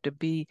you don't have to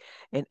be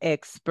an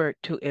expert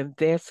to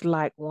invest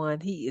like one.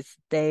 He is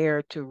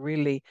there to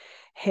really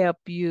help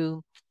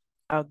you.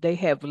 They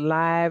have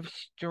live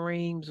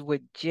streams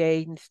with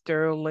Jaden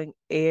Sterling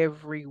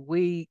every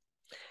week.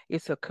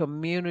 It's a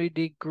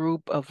community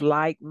group of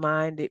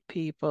like-minded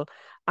people.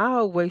 I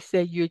always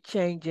say you're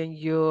changing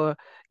your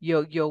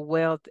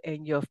wealth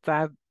and your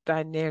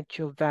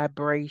financial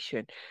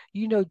vibration.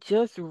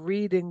 Just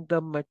reading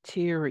the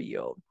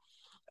material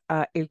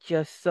is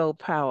just so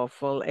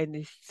powerful, and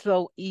it's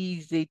so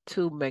easy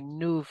to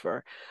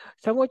maneuver.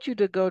 So I want you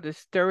to go to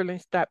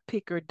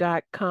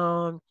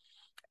sterlingstockpicker.com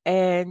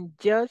and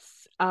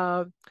just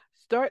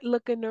start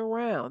looking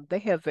around. They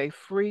have a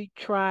free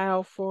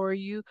trial for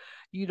you.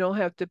 You don't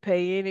have to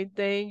pay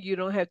anything. You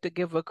don't have to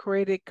give a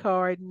credit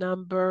card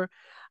number.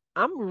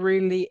 I'm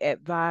really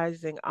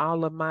advising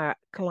all of my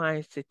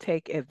clients to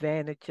take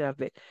advantage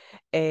of it.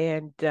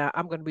 And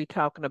I'm going to be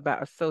talking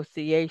about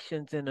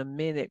associations in a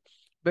minute.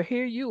 But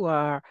here you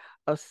are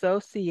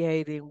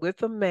associating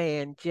with a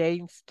man,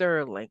 James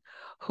Sterling,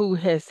 who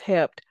has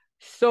helped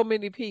so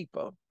many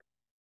people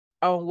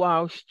on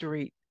Wall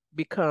Street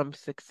become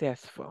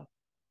successful.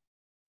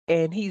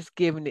 and he's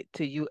giving it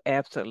to you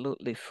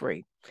absolutely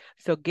free.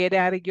 So get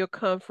out of your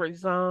comfort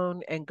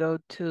zone and go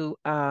to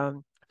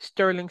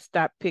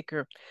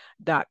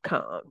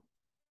sterlingstockpicker.com.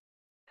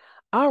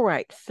 All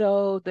right,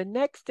 so the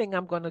next thing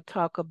I'm going to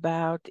talk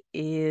about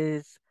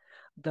is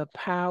the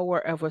power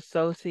of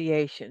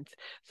associations.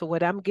 So,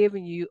 what I'm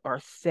giving you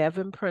are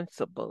seven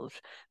principles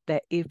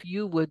that if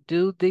you would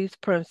do these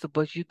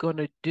principles, you're going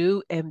to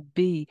do and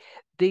be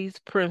these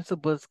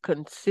principles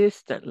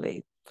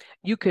consistently.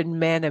 You can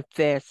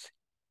manifest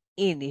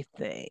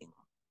anything.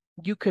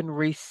 You can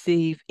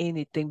receive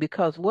anything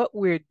because what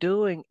we're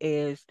doing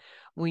is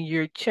when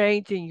you're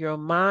changing your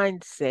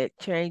mindset,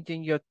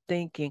 changing your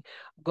thinking,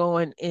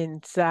 going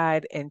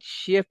inside and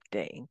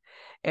shifting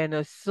and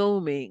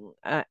assuming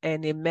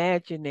and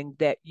imagining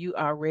that you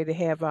already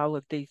have all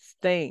of these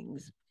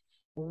things,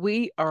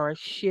 we are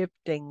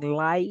shifting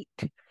light,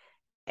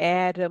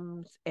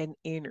 atoms, and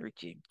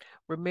energy.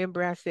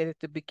 Remember, I said at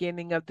the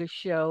beginning of the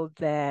show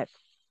that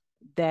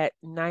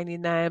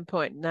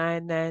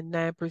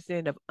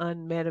 99.999% of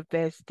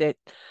unmanifested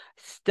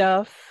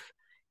stuff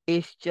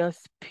is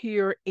just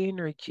pure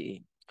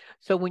energy.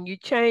 So when you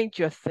change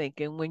your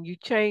thinking, when you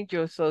change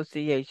your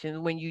associations,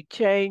 when you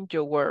change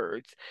your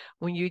words,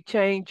 when you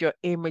change your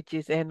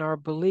images and our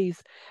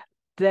beliefs,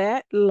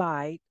 that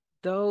light,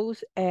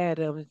 those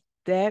atoms,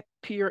 that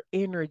pure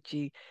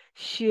energy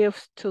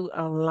shifts to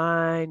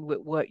align with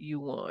what you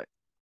want.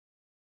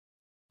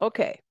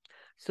 Okay,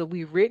 so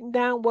we've written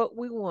down what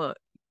we want.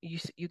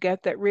 You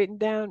got that written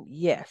down?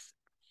 Yes.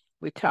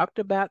 We talked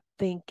about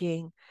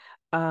thinking,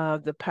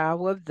 the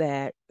power of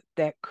that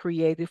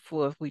creative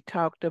force. We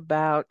talked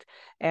about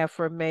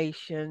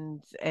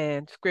affirmations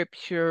and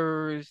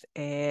scriptures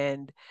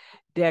and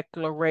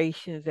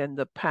declarations and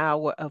the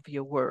power of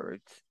your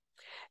words.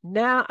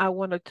 Now I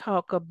want to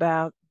talk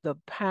about the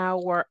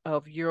power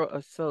of your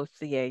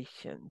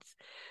associations.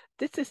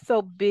 This is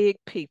so big,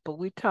 people.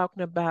 We're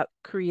talking about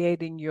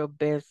creating your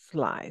best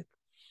life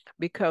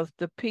because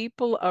the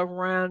people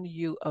around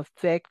you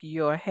affect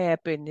your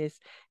happiness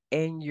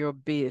and your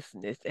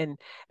business. And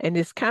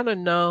it's kind of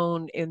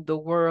known in the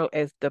world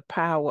as the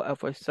power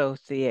of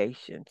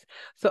associations.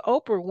 So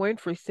Oprah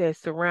Winfrey says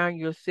surround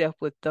yourself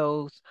with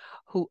those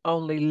who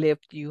only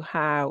lift you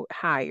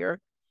higher.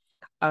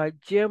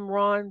 Jim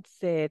Rohn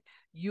said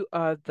you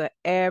are the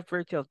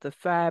average of the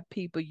five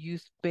people you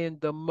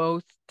spend the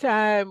most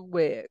time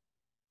with.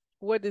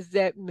 What does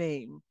that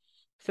mean?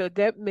 So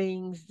that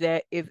means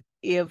that if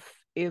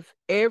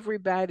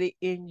everybody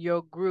in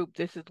your group,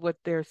 this is what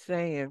they're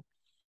saying,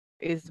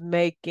 is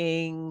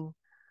making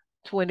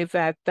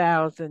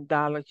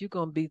 $25,000, you're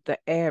gonna be the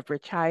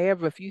average.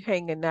 However, if you're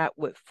hanging out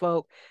with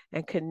folk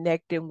and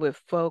connecting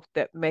with folk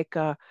that make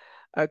a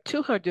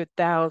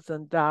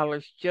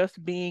 $200,000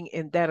 just being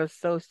in that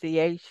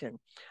association,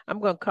 I'm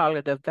gonna call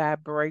it a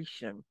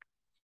vibration,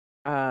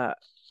 uh,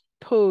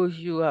 pulls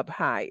you up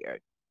higher.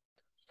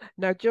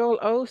 Now, Joel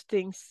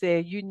Osteen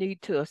said you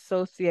need to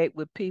associate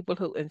with people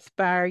who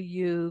inspire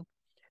you,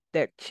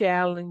 that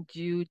challenge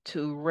you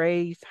to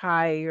raise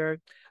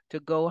higher, to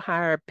go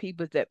higher,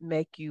 people that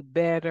make you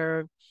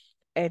better.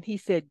 And he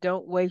said,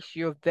 don't waste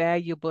your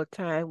valuable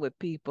time with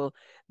people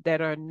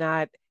that are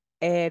not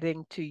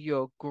adding to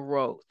your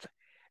growth.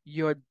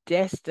 Your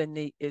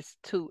destiny is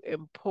too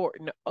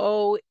important.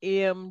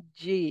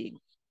 OMG.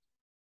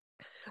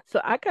 So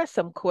I got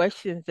some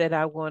questions that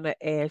I want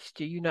to ask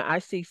you. I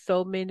see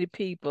so many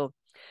people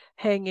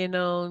hanging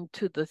on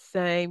to the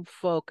same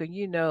folk.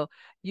 And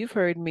you've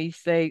heard me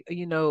say,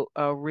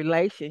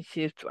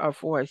 relationships are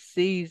for a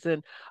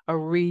season, a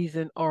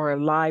reason, or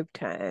a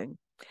lifetime.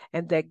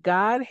 And that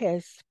God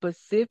has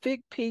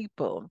specific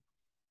people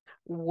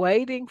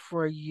waiting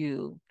for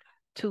you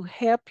to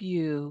help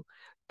you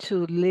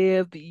to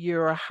live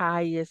your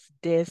highest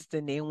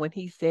destiny. And when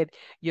he said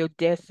your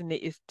destiny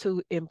is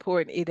too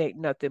important, it ain't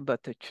nothing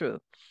but the truth.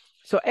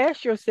 So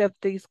ask yourself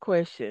these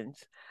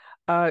questions.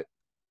 Uh,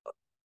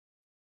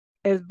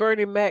 as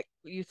Bernie Mac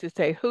used to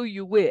say, who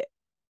you with?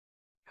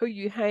 Who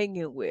you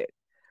hanging with?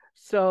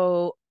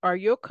 So are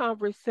your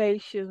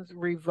conversations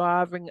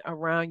revolving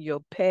around your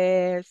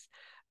past,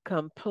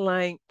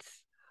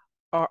 complaints,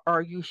 or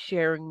are you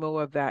sharing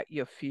more about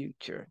your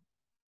future?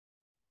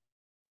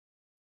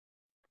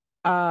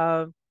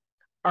 Um,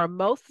 are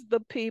most of the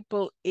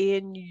people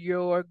in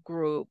your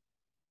group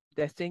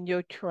that's in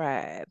your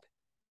tribe,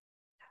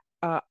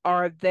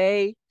 are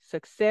they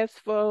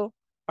successful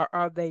or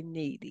are they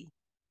needy?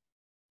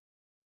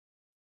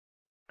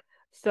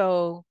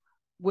 So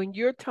when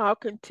you're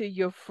talking to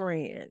your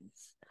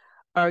friends,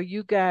 are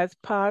you guys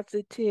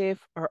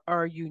positive or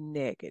are you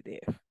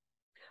negative?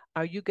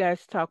 Are you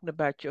guys talking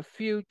about your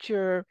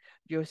future,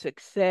 your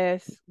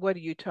success? What are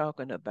you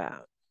talking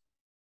about?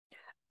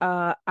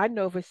 I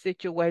know of a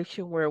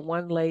situation where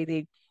one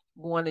lady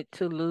wanted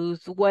to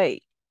lose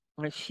weight.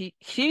 And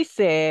she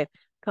said,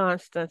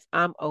 Constance,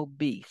 I'm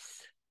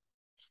obese.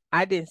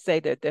 I didn't say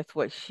that. That's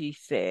what she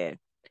said.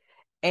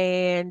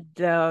 And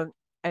the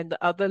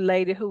other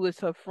lady who was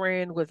her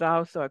friend was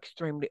also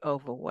extremely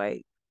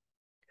overweight.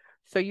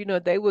 So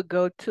they would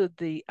go to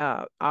the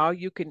all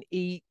you can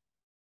eat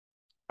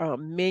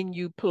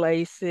menu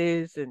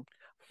places and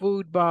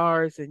food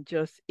bars and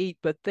just eat.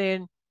 But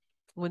then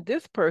when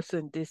this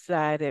person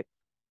decided,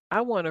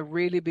 I want to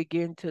really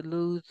begin to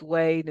lose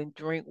weight and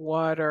drink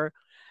water,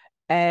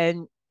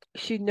 and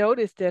she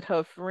noticed that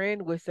her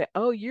friend would say,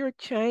 "Oh, you're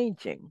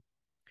changing."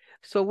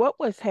 So what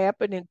was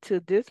happening to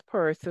this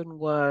person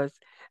was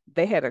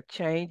they had a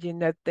change in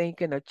their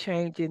thinking, a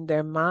change in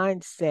their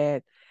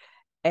mindset,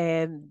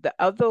 and the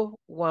other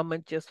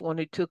woman just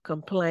wanted to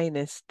complain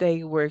and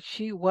stay where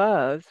she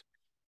was.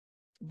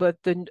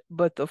 But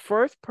the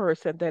first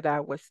person that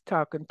I was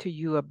talking to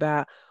you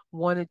about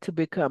wanted to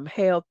become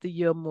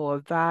healthier, more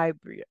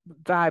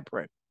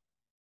vibrant.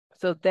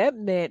 So that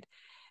meant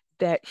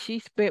that she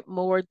spent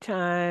more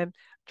time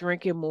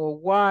drinking more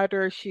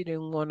water. She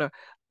didn't want to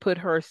put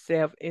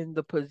herself in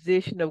the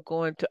position of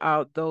going to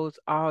all those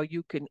all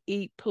you can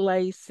eat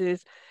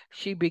places.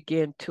 She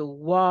began to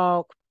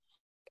walk.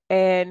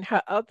 And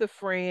her other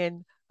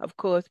friend, of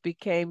course,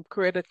 became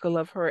critical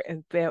of her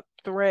and felt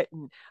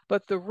threatened.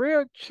 But the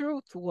real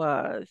truth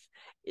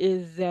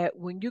is that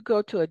when you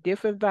go to a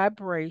different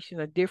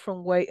vibration, a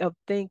different way of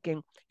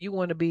thinking, you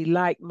want to be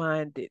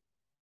like-minded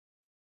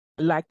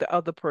like the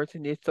other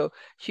person is. So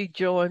she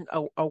joined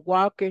a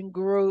walking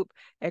group,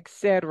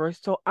 etc.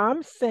 So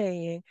I'm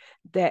saying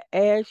that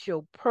as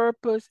your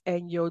purpose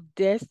and your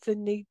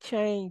destiny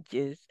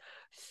changes,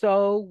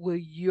 so will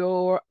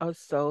your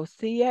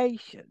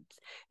associations.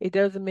 It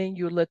doesn't mean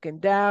you're looking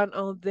down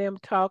on them,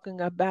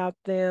 talking about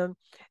them,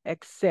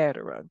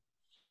 etc.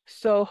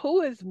 So,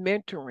 who is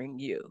mentoring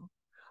you?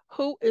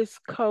 Who is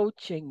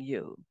coaching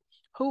you?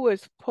 Who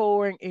is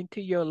pouring into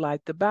your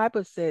life? The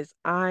Bible says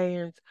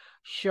irons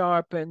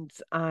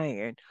sharpens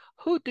iron.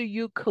 Who do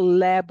you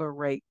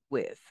collaborate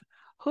with?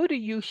 Who do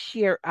you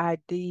share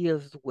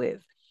ideas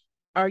with?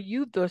 Are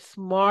you the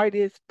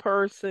smartest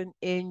person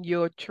in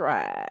your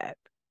tribe?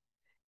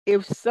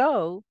 If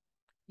so,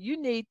 you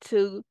need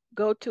to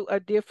go to a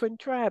different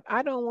tribe.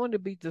 I don't want to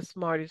be the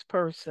smartest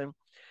person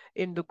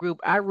in the group.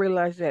 I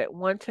realized that at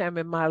one time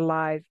in my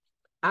life,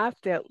 I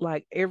felt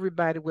like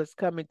everybody was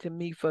coming to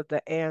me for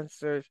the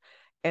answers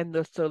and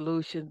the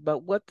solutions. But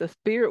what the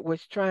Spirit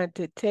was trying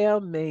to tell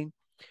me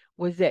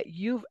was that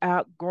you've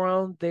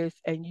outgrown this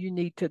and you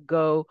need to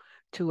go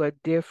to a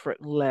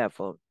different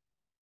level.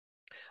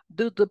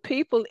 Do the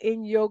people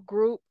in your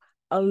group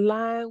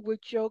align with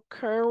your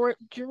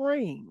current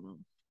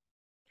dream?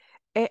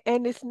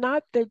 And it's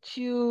not that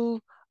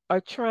you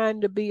are trying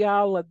to be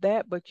all of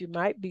that, but you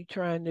might be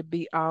trying to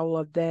be all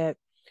of that.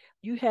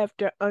 You have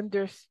to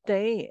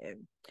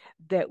understand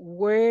that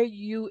where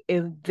you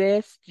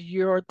invest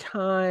your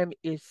time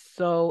is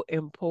so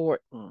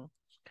important.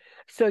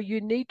 So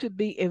you need to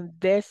be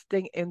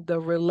investing in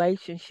the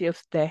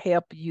relationships that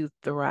help you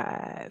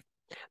thrive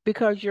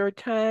because your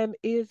time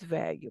is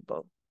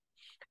valuable.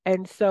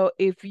 And so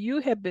if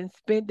you have been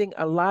spending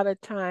a lot of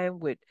time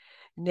with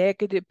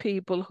negative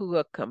people who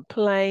are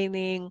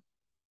complaining,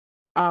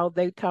 all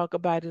they talk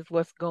about is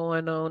what's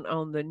going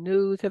on the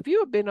news. Have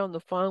you ever been on the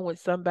phone with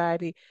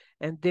somebody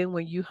and then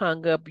when you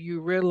hung up,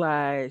 you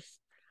realize,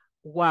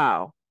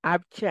 wow,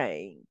 I've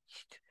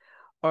changed?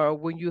 Or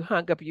when you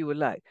hung up, you were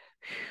like,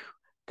 "Phew,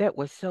 that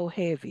was so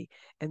heavy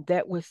and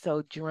that was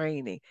so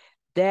draining."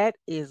 That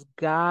is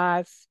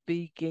God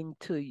speaking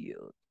to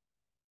you.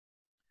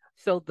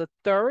 So the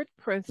third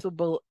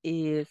principle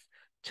is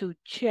to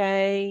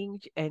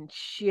change and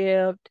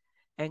shift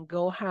and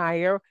go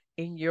higher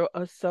in your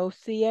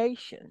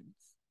associations.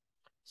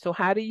 So,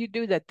 how do you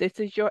do that? This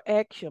is your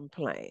action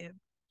plan.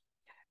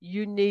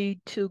 You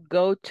need to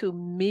go to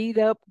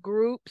meetup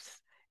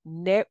groups,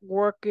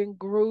 networking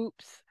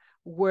groups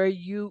where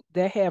you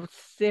that have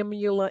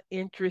similar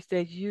interests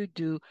as you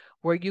do,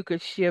 where you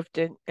could shift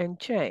and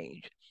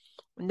change.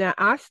 Now,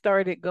 I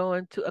started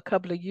going to a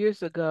couple of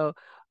years ago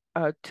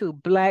to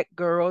Black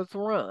Girls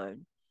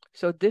Run.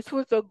 So this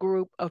was a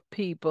group of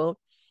people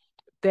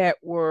that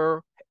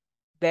were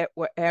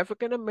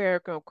African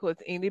American. Of course,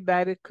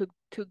 anybody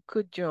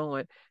could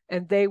join,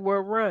 and they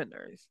were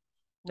runners.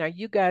 Now,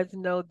 you guys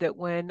know that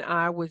when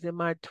I was in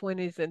my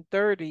 20s and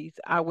 30s,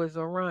 I was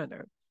a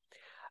runner.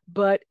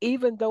 But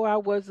even though I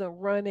wasn't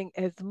running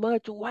as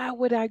much, why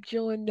would I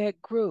join that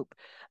group?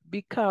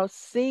 Because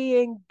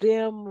seeing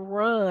them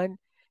run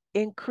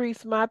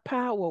increased my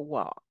power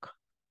walk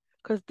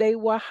because they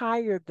were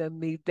higher than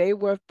me, they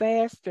were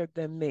faster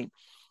than me.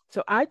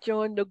 So I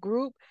joined the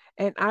group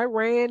and I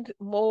ran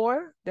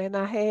more than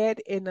I had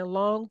in a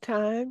long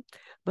time,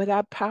 but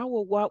I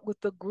power walked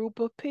with a group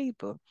of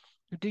people.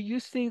 Do you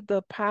see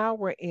the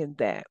power in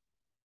that?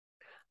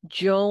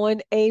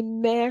 Join a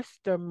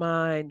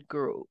mastermind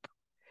group.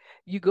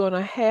 You're going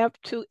to have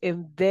to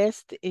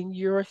invest in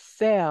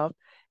yourself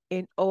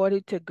in order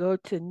to go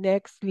to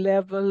next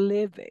level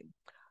living,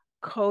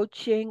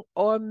 coaching,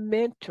 or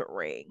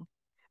mentoring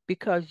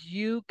because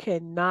you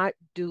cannot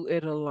do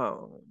it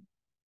alone.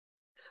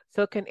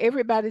 So, can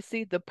everybody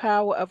see the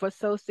power of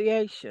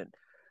association?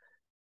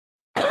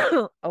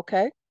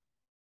 Okay,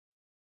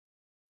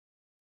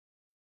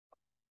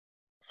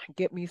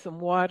 get me some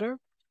water.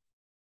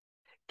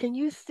 Can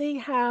you see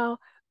how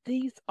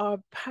these are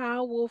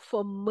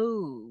powerful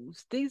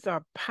moves. These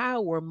are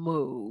power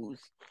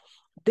moves.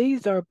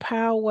 These are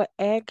power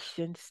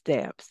action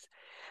steps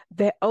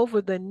that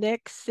over the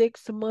next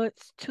 6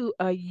 months to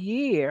a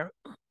year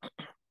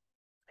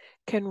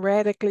can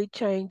radically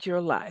change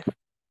your life.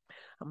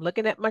 I'm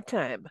looking at my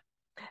time.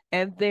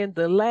 And then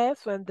the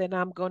last one that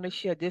I'm going to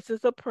share, this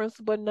is a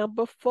principle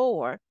number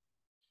 4.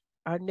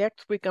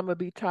 Next week, I'm going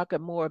to be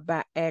talking more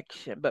about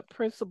action. But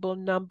principle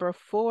number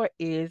 4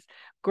 is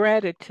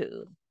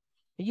gratitude.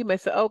 You may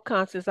say, oh,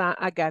 Constance,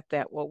 I got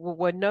that.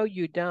 Well, no,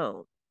 you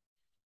don't.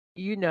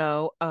 You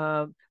know,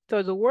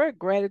 so the word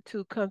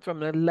gratitude comes from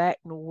the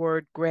Latin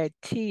word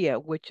gratia,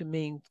 which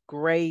means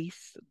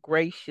grace,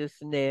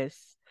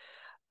 graciousness,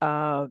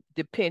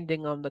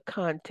 depending on the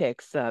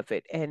context of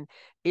it. And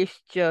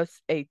it's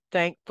just a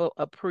thankful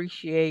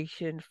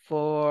appreciation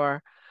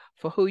for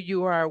who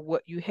you are,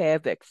 what you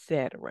have,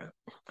 etc.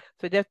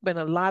 So there's been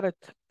a lot of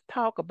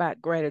talk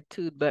about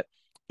gratitude, but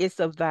it's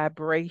a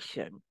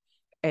vibration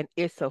and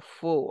it's a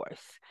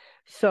force.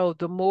 So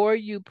the more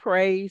you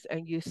praise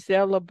and you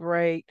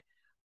celebrate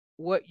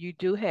what you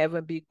do have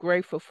and be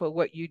grateful for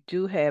what you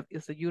do have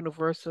is a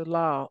universal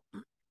law.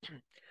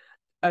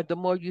 The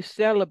more you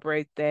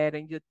celebrate that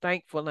and you're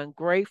thankful and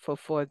grateful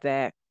for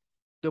that,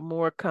 the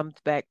more it comes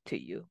back to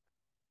you.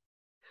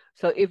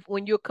 So if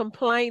when you're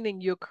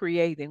complaining, you're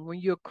creating. When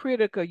you're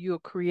critical, you're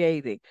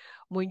creating.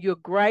 When you're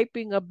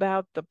griping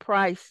about the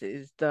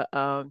prices, the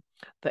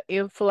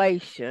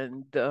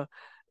inflation, the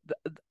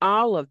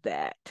all of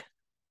that,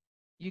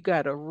 you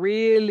got to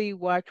really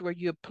watch where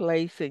you're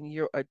placing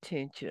your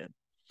attention.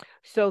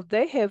 So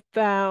they have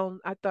found,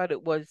 I thought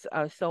it was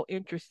so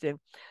interesting.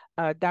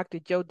 Dr.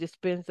 Joe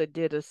Dispenza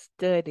did a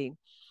study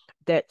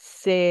that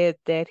said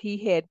that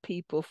he had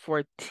people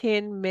for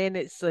 10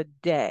 minutes a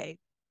day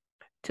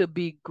to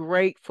be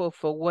grateful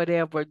for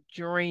whatever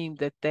dream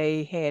that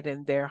they had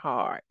in their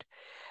heart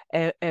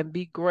and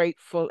be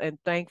grateful and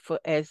thankful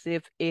as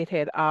if it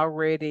had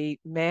already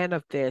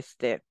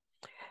manifested.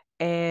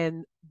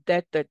 And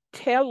that the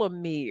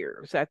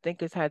telomeres, I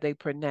think is how they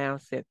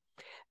pronounce it,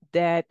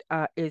 that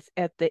is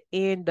at the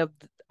end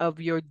of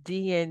your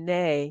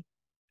DNA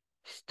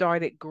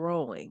started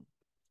growing.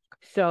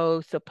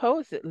 So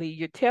supposedly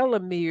your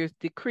telomeres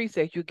decrease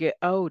as you get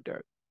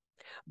older.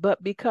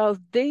 But because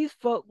these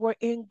folk were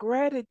in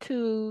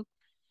gratitude,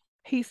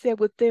 he said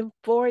within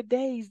 4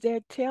 days their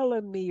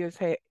telomeres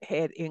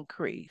had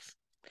increased.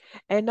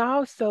 And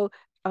also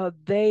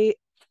they,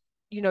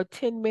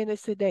 10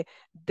 minutes a day,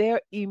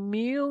 their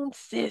immune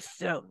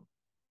system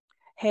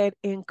had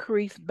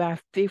increased by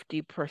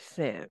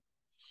 50%.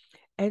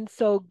 And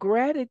so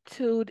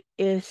gratitude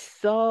is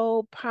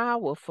so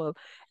powerful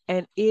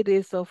and it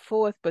is a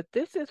force. But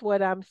this is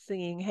what I'm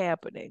seeing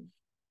happening.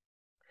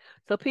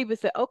 So people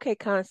say, okay,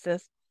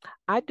 Constance,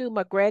 I do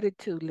my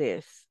gratitude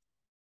list.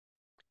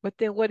 But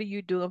then what are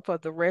you doing for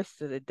the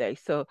rest of the day?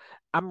 So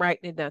I'm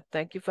writing it down.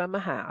 Thank you for my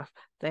house.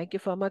 Thank you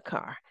for my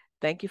car.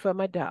 Thank you for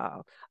my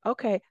dog.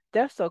 Okay,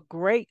 that's a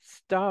great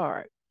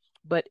start.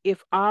 But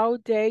if all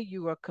day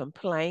you are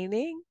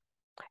complaining,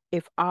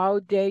 if all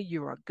day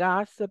you are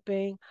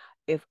gossiping,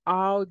 if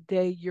all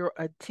day your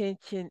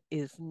attention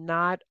is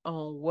not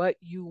on what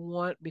you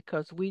want,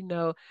 because we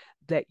know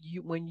that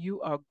when you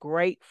are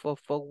grateful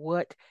for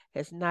what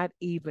has not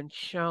even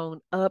shown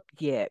up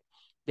yet,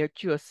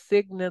 that you're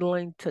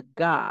signaling to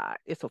God.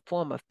 It's a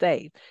form of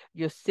faith.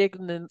 You're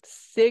signaling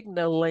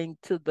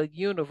to the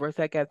universe.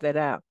 I got that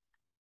out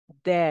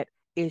that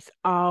is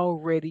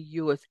already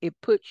yours. It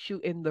puts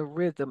you in the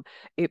rhythm,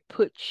 it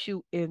puts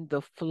you in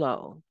the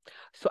flow.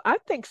 So I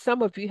think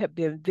some of you have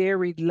been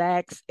very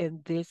lax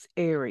in this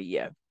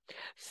area.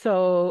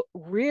 So,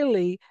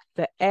 really,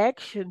 the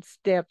action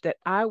step that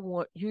I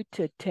want you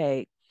to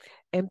take,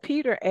 and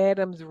Peter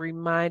Adams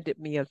reminded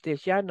me of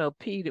this. Y'all know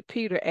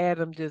Peter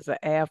Adams is an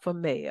alpha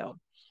male.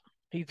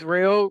 He's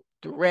real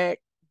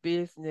direct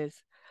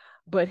business.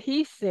 But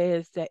he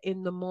says that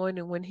in the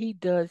morning when he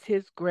does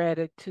his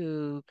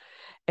gratitude,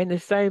 and the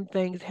same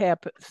thing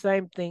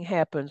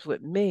happens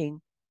with me.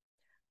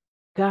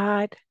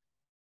 God,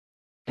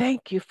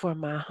 thank you for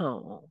my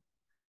home.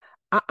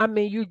 I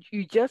mean,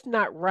 you just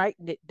not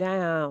writing it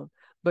down,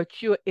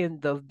 but you're in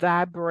the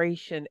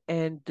vibration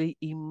and the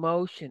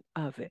emotion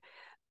of it.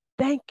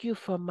 Thank you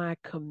for my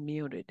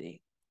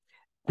community.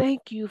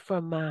 Thank you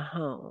for my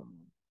home.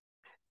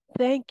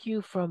 Thank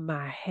you for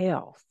my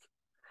health.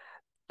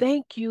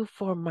 Thank you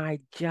for my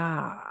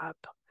job.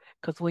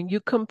 Because when you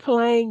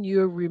complain,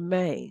 you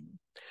remain.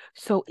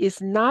 So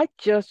it's not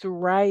just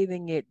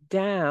writing it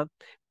down,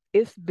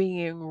 it's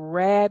being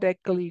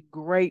radically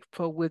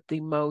grateful with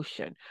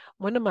emotion.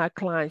 One of my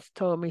clients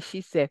told me,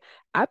 she said,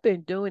 I've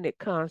been doing it,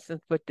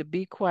 Constance, but to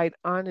be quite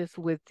honest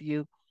with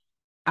you,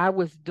 I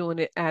was doing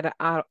it out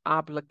of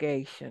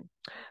obligation.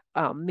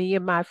 Me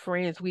and my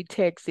friends, we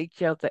text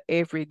each other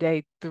every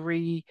day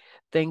 3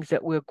 things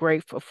that we're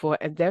grateful for,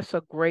 and that's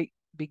a great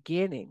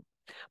beginning.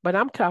 But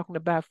I'm talking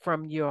about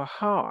from your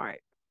heart,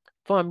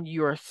 from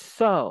your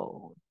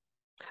soul.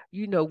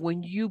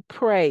 When you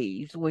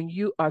praise, when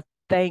you are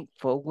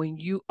thankful, when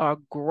you are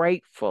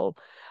grateful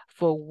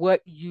for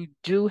what you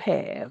do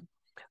have.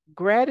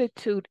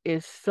 Gratitude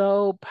is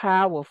so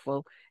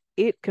powerful.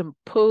 It can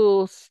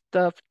pull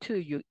stuff to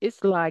you.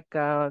 It's like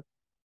kind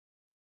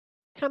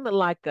of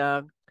like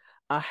a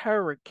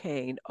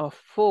hurricane or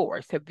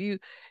force. Have you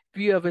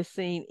ever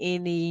seen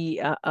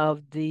any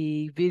of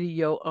the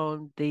video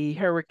on the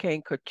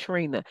Hurricane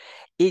Katrina?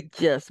 It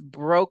just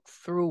broke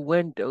through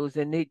windows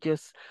and it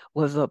just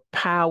was a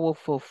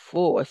powerful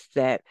force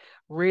that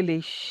really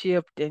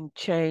shift and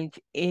change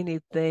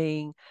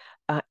anything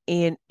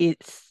in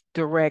its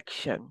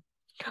direction.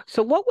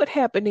 So what would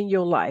happen in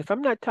your life?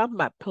 I'm not talking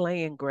about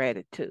playing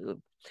gratitude,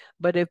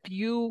 but if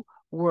you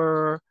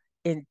were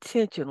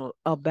intentional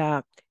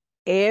about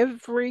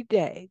every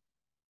day,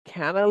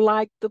 kind of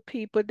like the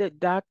people that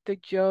Dr.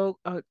 Joe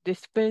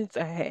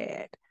Dispenza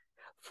had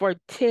for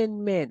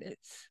 10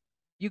 minutes,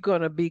 you're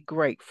going to be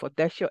grateful.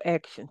 That's your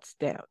action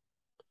step.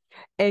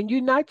 And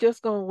you're not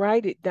just going to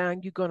write it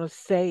down, you're going to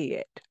say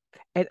it.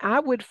 And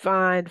I would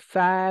find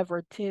 5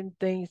 or 10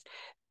 things.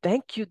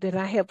 Thank you that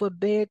I have a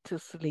bed to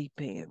sleep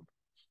in.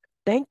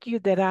 Thank you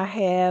that I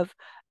have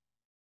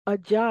a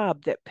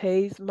job that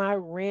pays my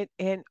rent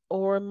and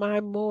or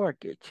my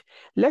mortgage.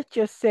 Let's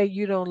just say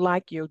you don't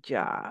like your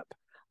job.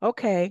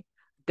 Okay,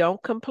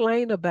 don't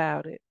complain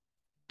about it.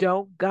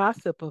 Don't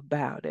gossip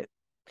about it.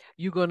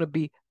 You're going to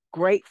be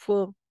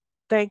grateful,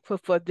 thankful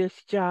for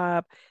this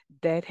job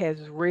that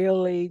has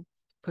really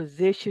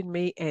positioned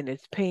me and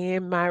is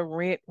paying my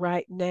rent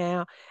right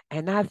now.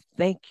 And I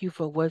thank you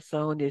for what's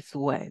on its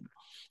way.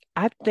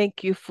 I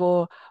thank you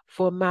for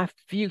my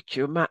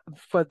future, my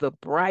for the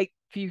bright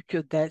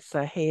future that's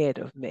ahead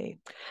of me.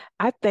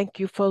 I thank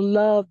you for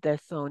love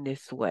that's on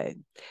its way.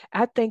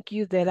 I thank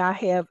you that I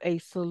have a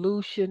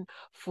solution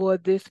for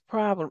this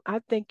problem. I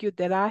thank you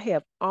that I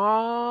have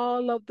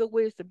all of the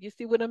wisdom. You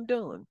see what I'm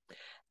doing?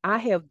 I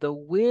have the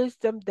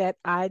wisdom that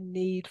I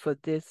need for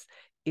this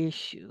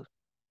issue.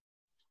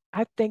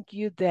 I thank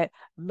you that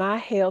my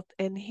health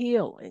and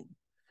healing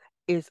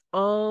is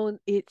on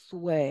its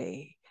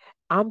way.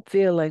 I'm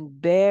feeling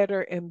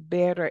better and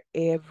better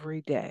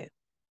every day.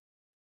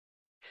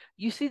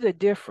 You see the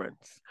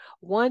difference.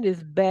 One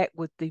is back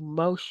with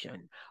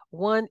emotion.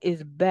 One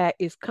is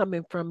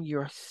coming from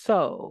your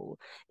soul.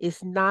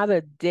 It's not a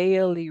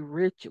daily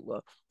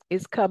ritual.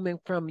 It's coming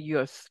from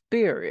your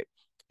spirit.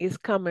 It's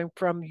coming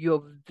from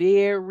your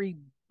very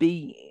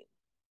being.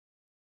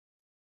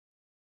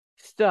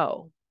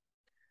 So,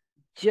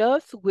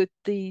 just with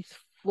these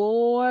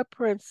 4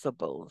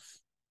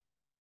 principles,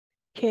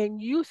 can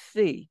you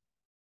see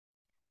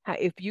how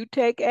if you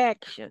take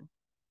action,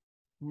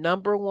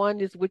 number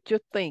one is with your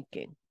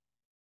thinking.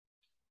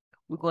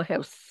 We're going to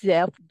have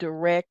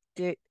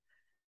self-directed,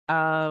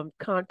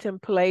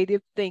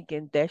 contemplative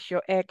thinking. That's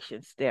your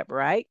action step,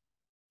 right?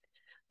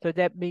 So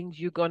that means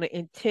you're going to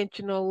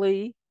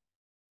intentionally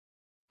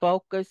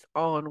focus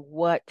on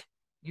what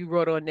you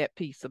wrote on that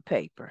piece of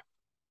paper.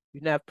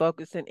 You're not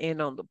focusing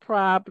in on the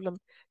problem,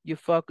 you're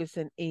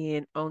focusing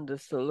in on the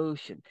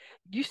solution.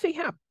 You see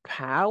how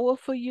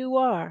powerful you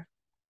are?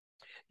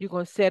 You're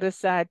going to set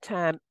aside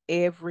time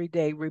every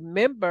day.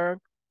 Remember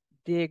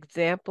the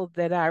example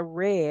that I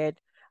read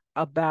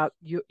about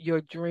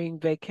your dream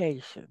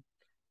vacation.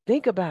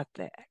 Think about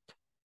that.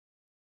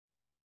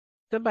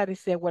 Somebody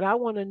said, well, I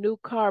want a new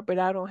car, but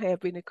I don't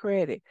have any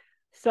credit.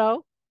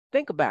 So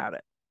think about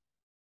it.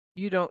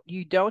 You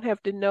don't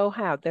have to know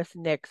how. That's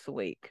next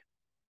week.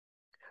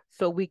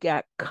 So we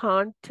got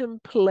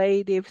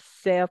contemplative,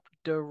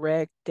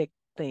 self-directed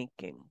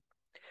thinking.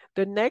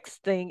 The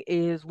next thing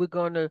is we're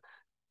going to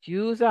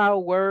use our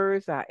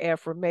words, our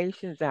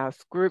affirmations, our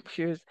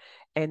scriptures,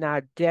 and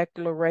our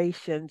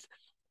declarations,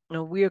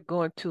 and we're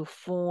going to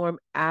form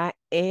I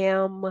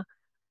am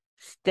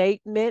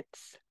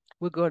statements.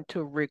 We're going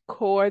to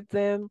record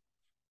them,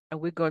 and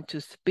we're going to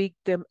speak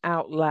them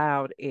out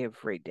loud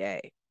every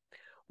day.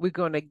 We're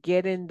going to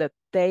get in the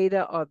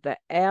theta or the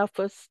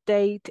alpha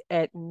state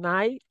at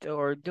night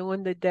or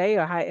during the day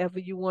or however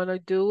you want to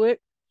do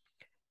it.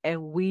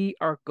 And we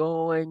are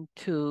going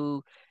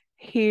to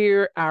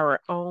hear our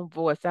own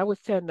voice. I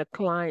was telling the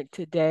client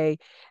today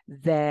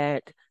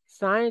that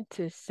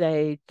scientists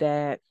say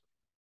that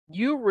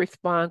you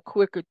respond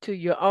quicker to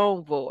your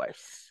own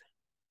voice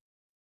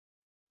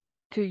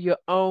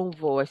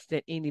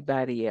than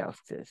anybody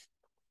else's.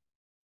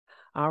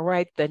 All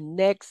right, the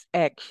next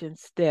action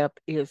step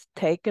is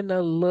taking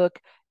a look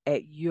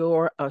at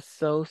your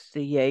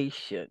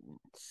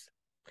associations.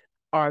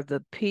 Are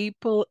the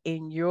people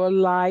in your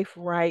life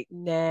right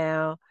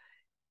now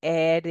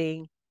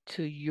adding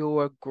to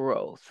your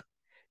growth?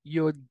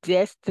 Your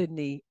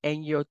destiny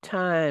and your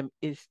time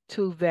is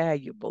too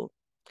valuable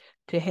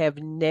to have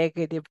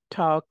negative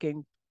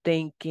talking,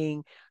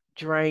 thinking,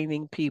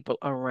 draining people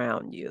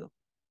around you.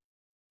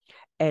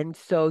 And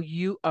so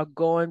you are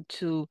going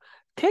to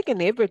take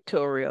an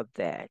inventory of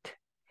that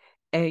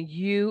and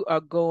you are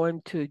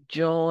going to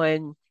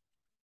join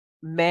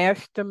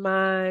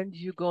masterminds.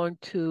 You're going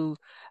to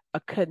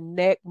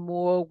connect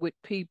more with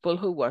people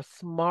who are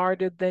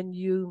smarter than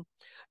you.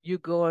 You're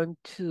going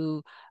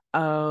to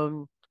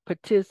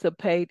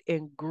participate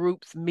in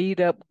groups,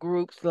 meetup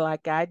groups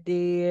like I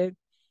did.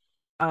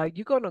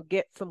 You're going to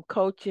get some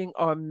coaching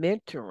or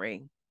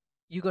mentoring.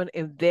 You're going to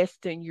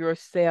invest in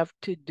yourself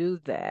to do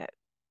that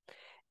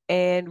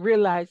and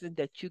realizing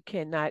that you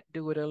cannot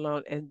do it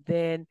alone. And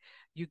then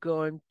you're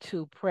going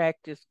to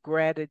practice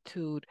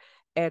gratitude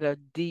at a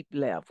deep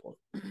level,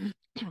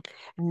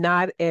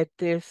 not at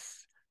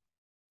this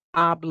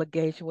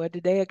obligation. Well,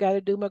 today I got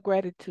to do my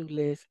gratitude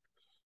list.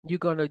 You're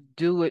going to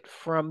do it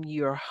from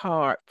your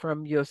heart,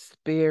 from your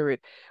spirit,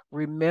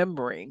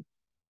 remembering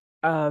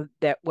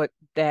that what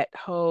that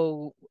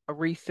whole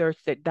research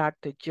that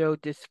Dr. Joe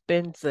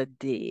Dispenza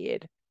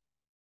did.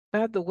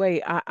 By the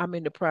way, I'm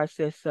in the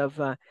process of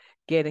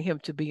getting him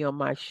to be on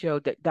my show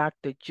that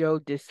Dr. Joe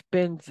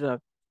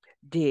Dispenza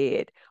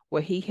did,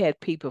 where he had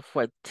people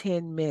for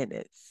 10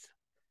 minutes.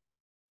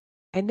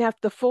 And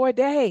after 4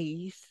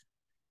 days,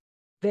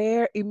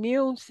 their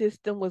immune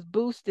system was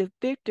boosted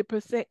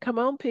 50%. Come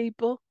on,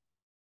 people.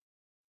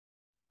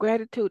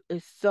 Gratitude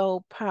is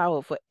so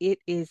powerful. It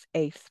is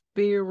a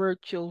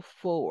spiritual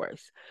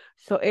force.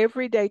 So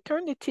every day,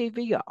 turn the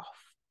TV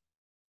off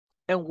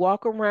and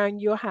walk around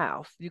your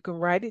house. You can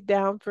write it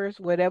down first,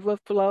 whatever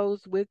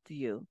flows with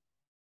you.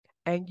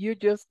 And you're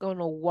just going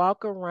to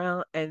walk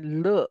around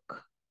and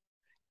look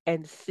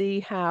and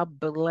see how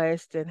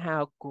blessed and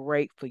how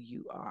grateful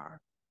you are.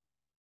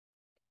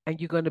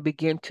 And you're going to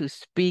begin to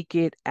speak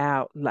it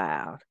out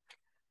loud.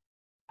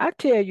 I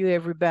tell you,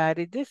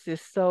 everybody, this is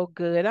so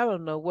good. I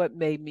don't know what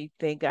made me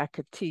think I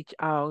could teach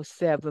all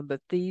 7, but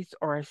these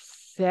are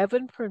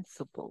 7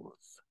 principles.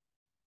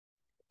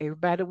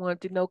 Everybody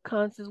wanted to know,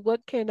 Constance,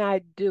 what can I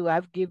do?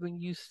 I've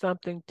given you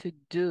something to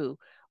do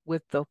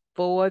with the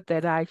 4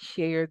 that I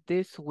shared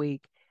this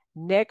week.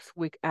 Next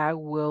week, I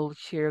will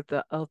share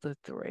the other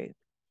 3.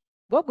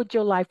 What would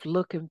your life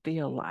look and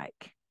feel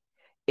like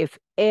if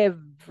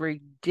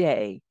every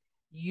day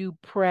you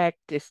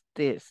practice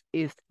this?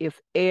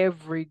 If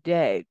every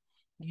day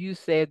you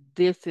said,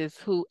 this is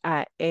who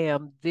I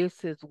am,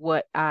 this is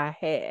what I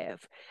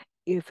have.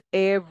 If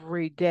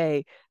every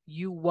day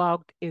you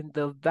walked in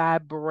the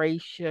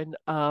vibration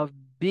of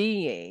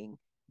being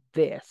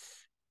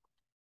this,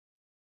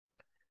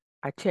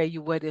 I tell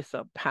you what, it's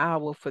a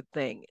powerful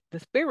thing. The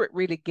Spirit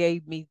really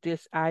gave me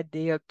this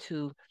idea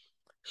to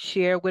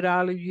share with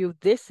all of you.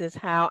 This is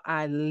how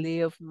I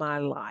live my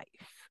life.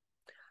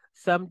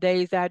 Some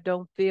days I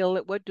don't feel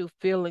it. What do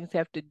feelings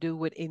have to do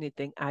with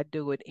anything? I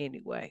do it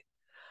anyway.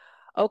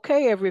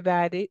 Okay,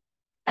 everybody.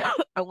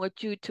 I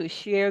want you to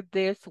share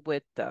this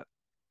with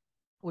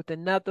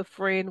another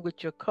friend,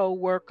 with your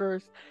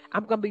co-workers.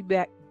 I'm going to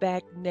be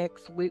back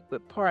next week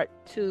with part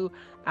 2.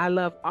 I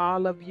love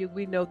all of you.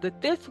 We know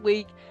that this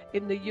week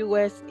in the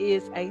U.S.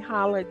 is a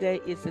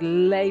holiday. It's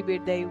Labor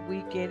Day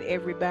weekend.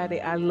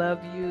 Everybody, I love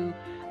you.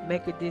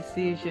 Make a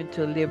decision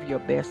to live your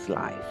best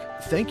life.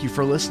 Thank you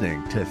for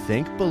listening to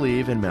Think,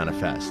 Believe, and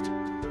Manifest.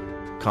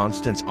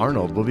 Constance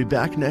Arnold will be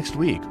back next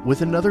week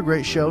with another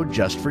great show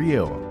just for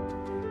you.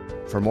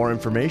 For more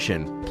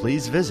information,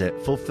 please visit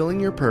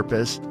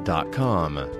fulfillingyourpurpose.com.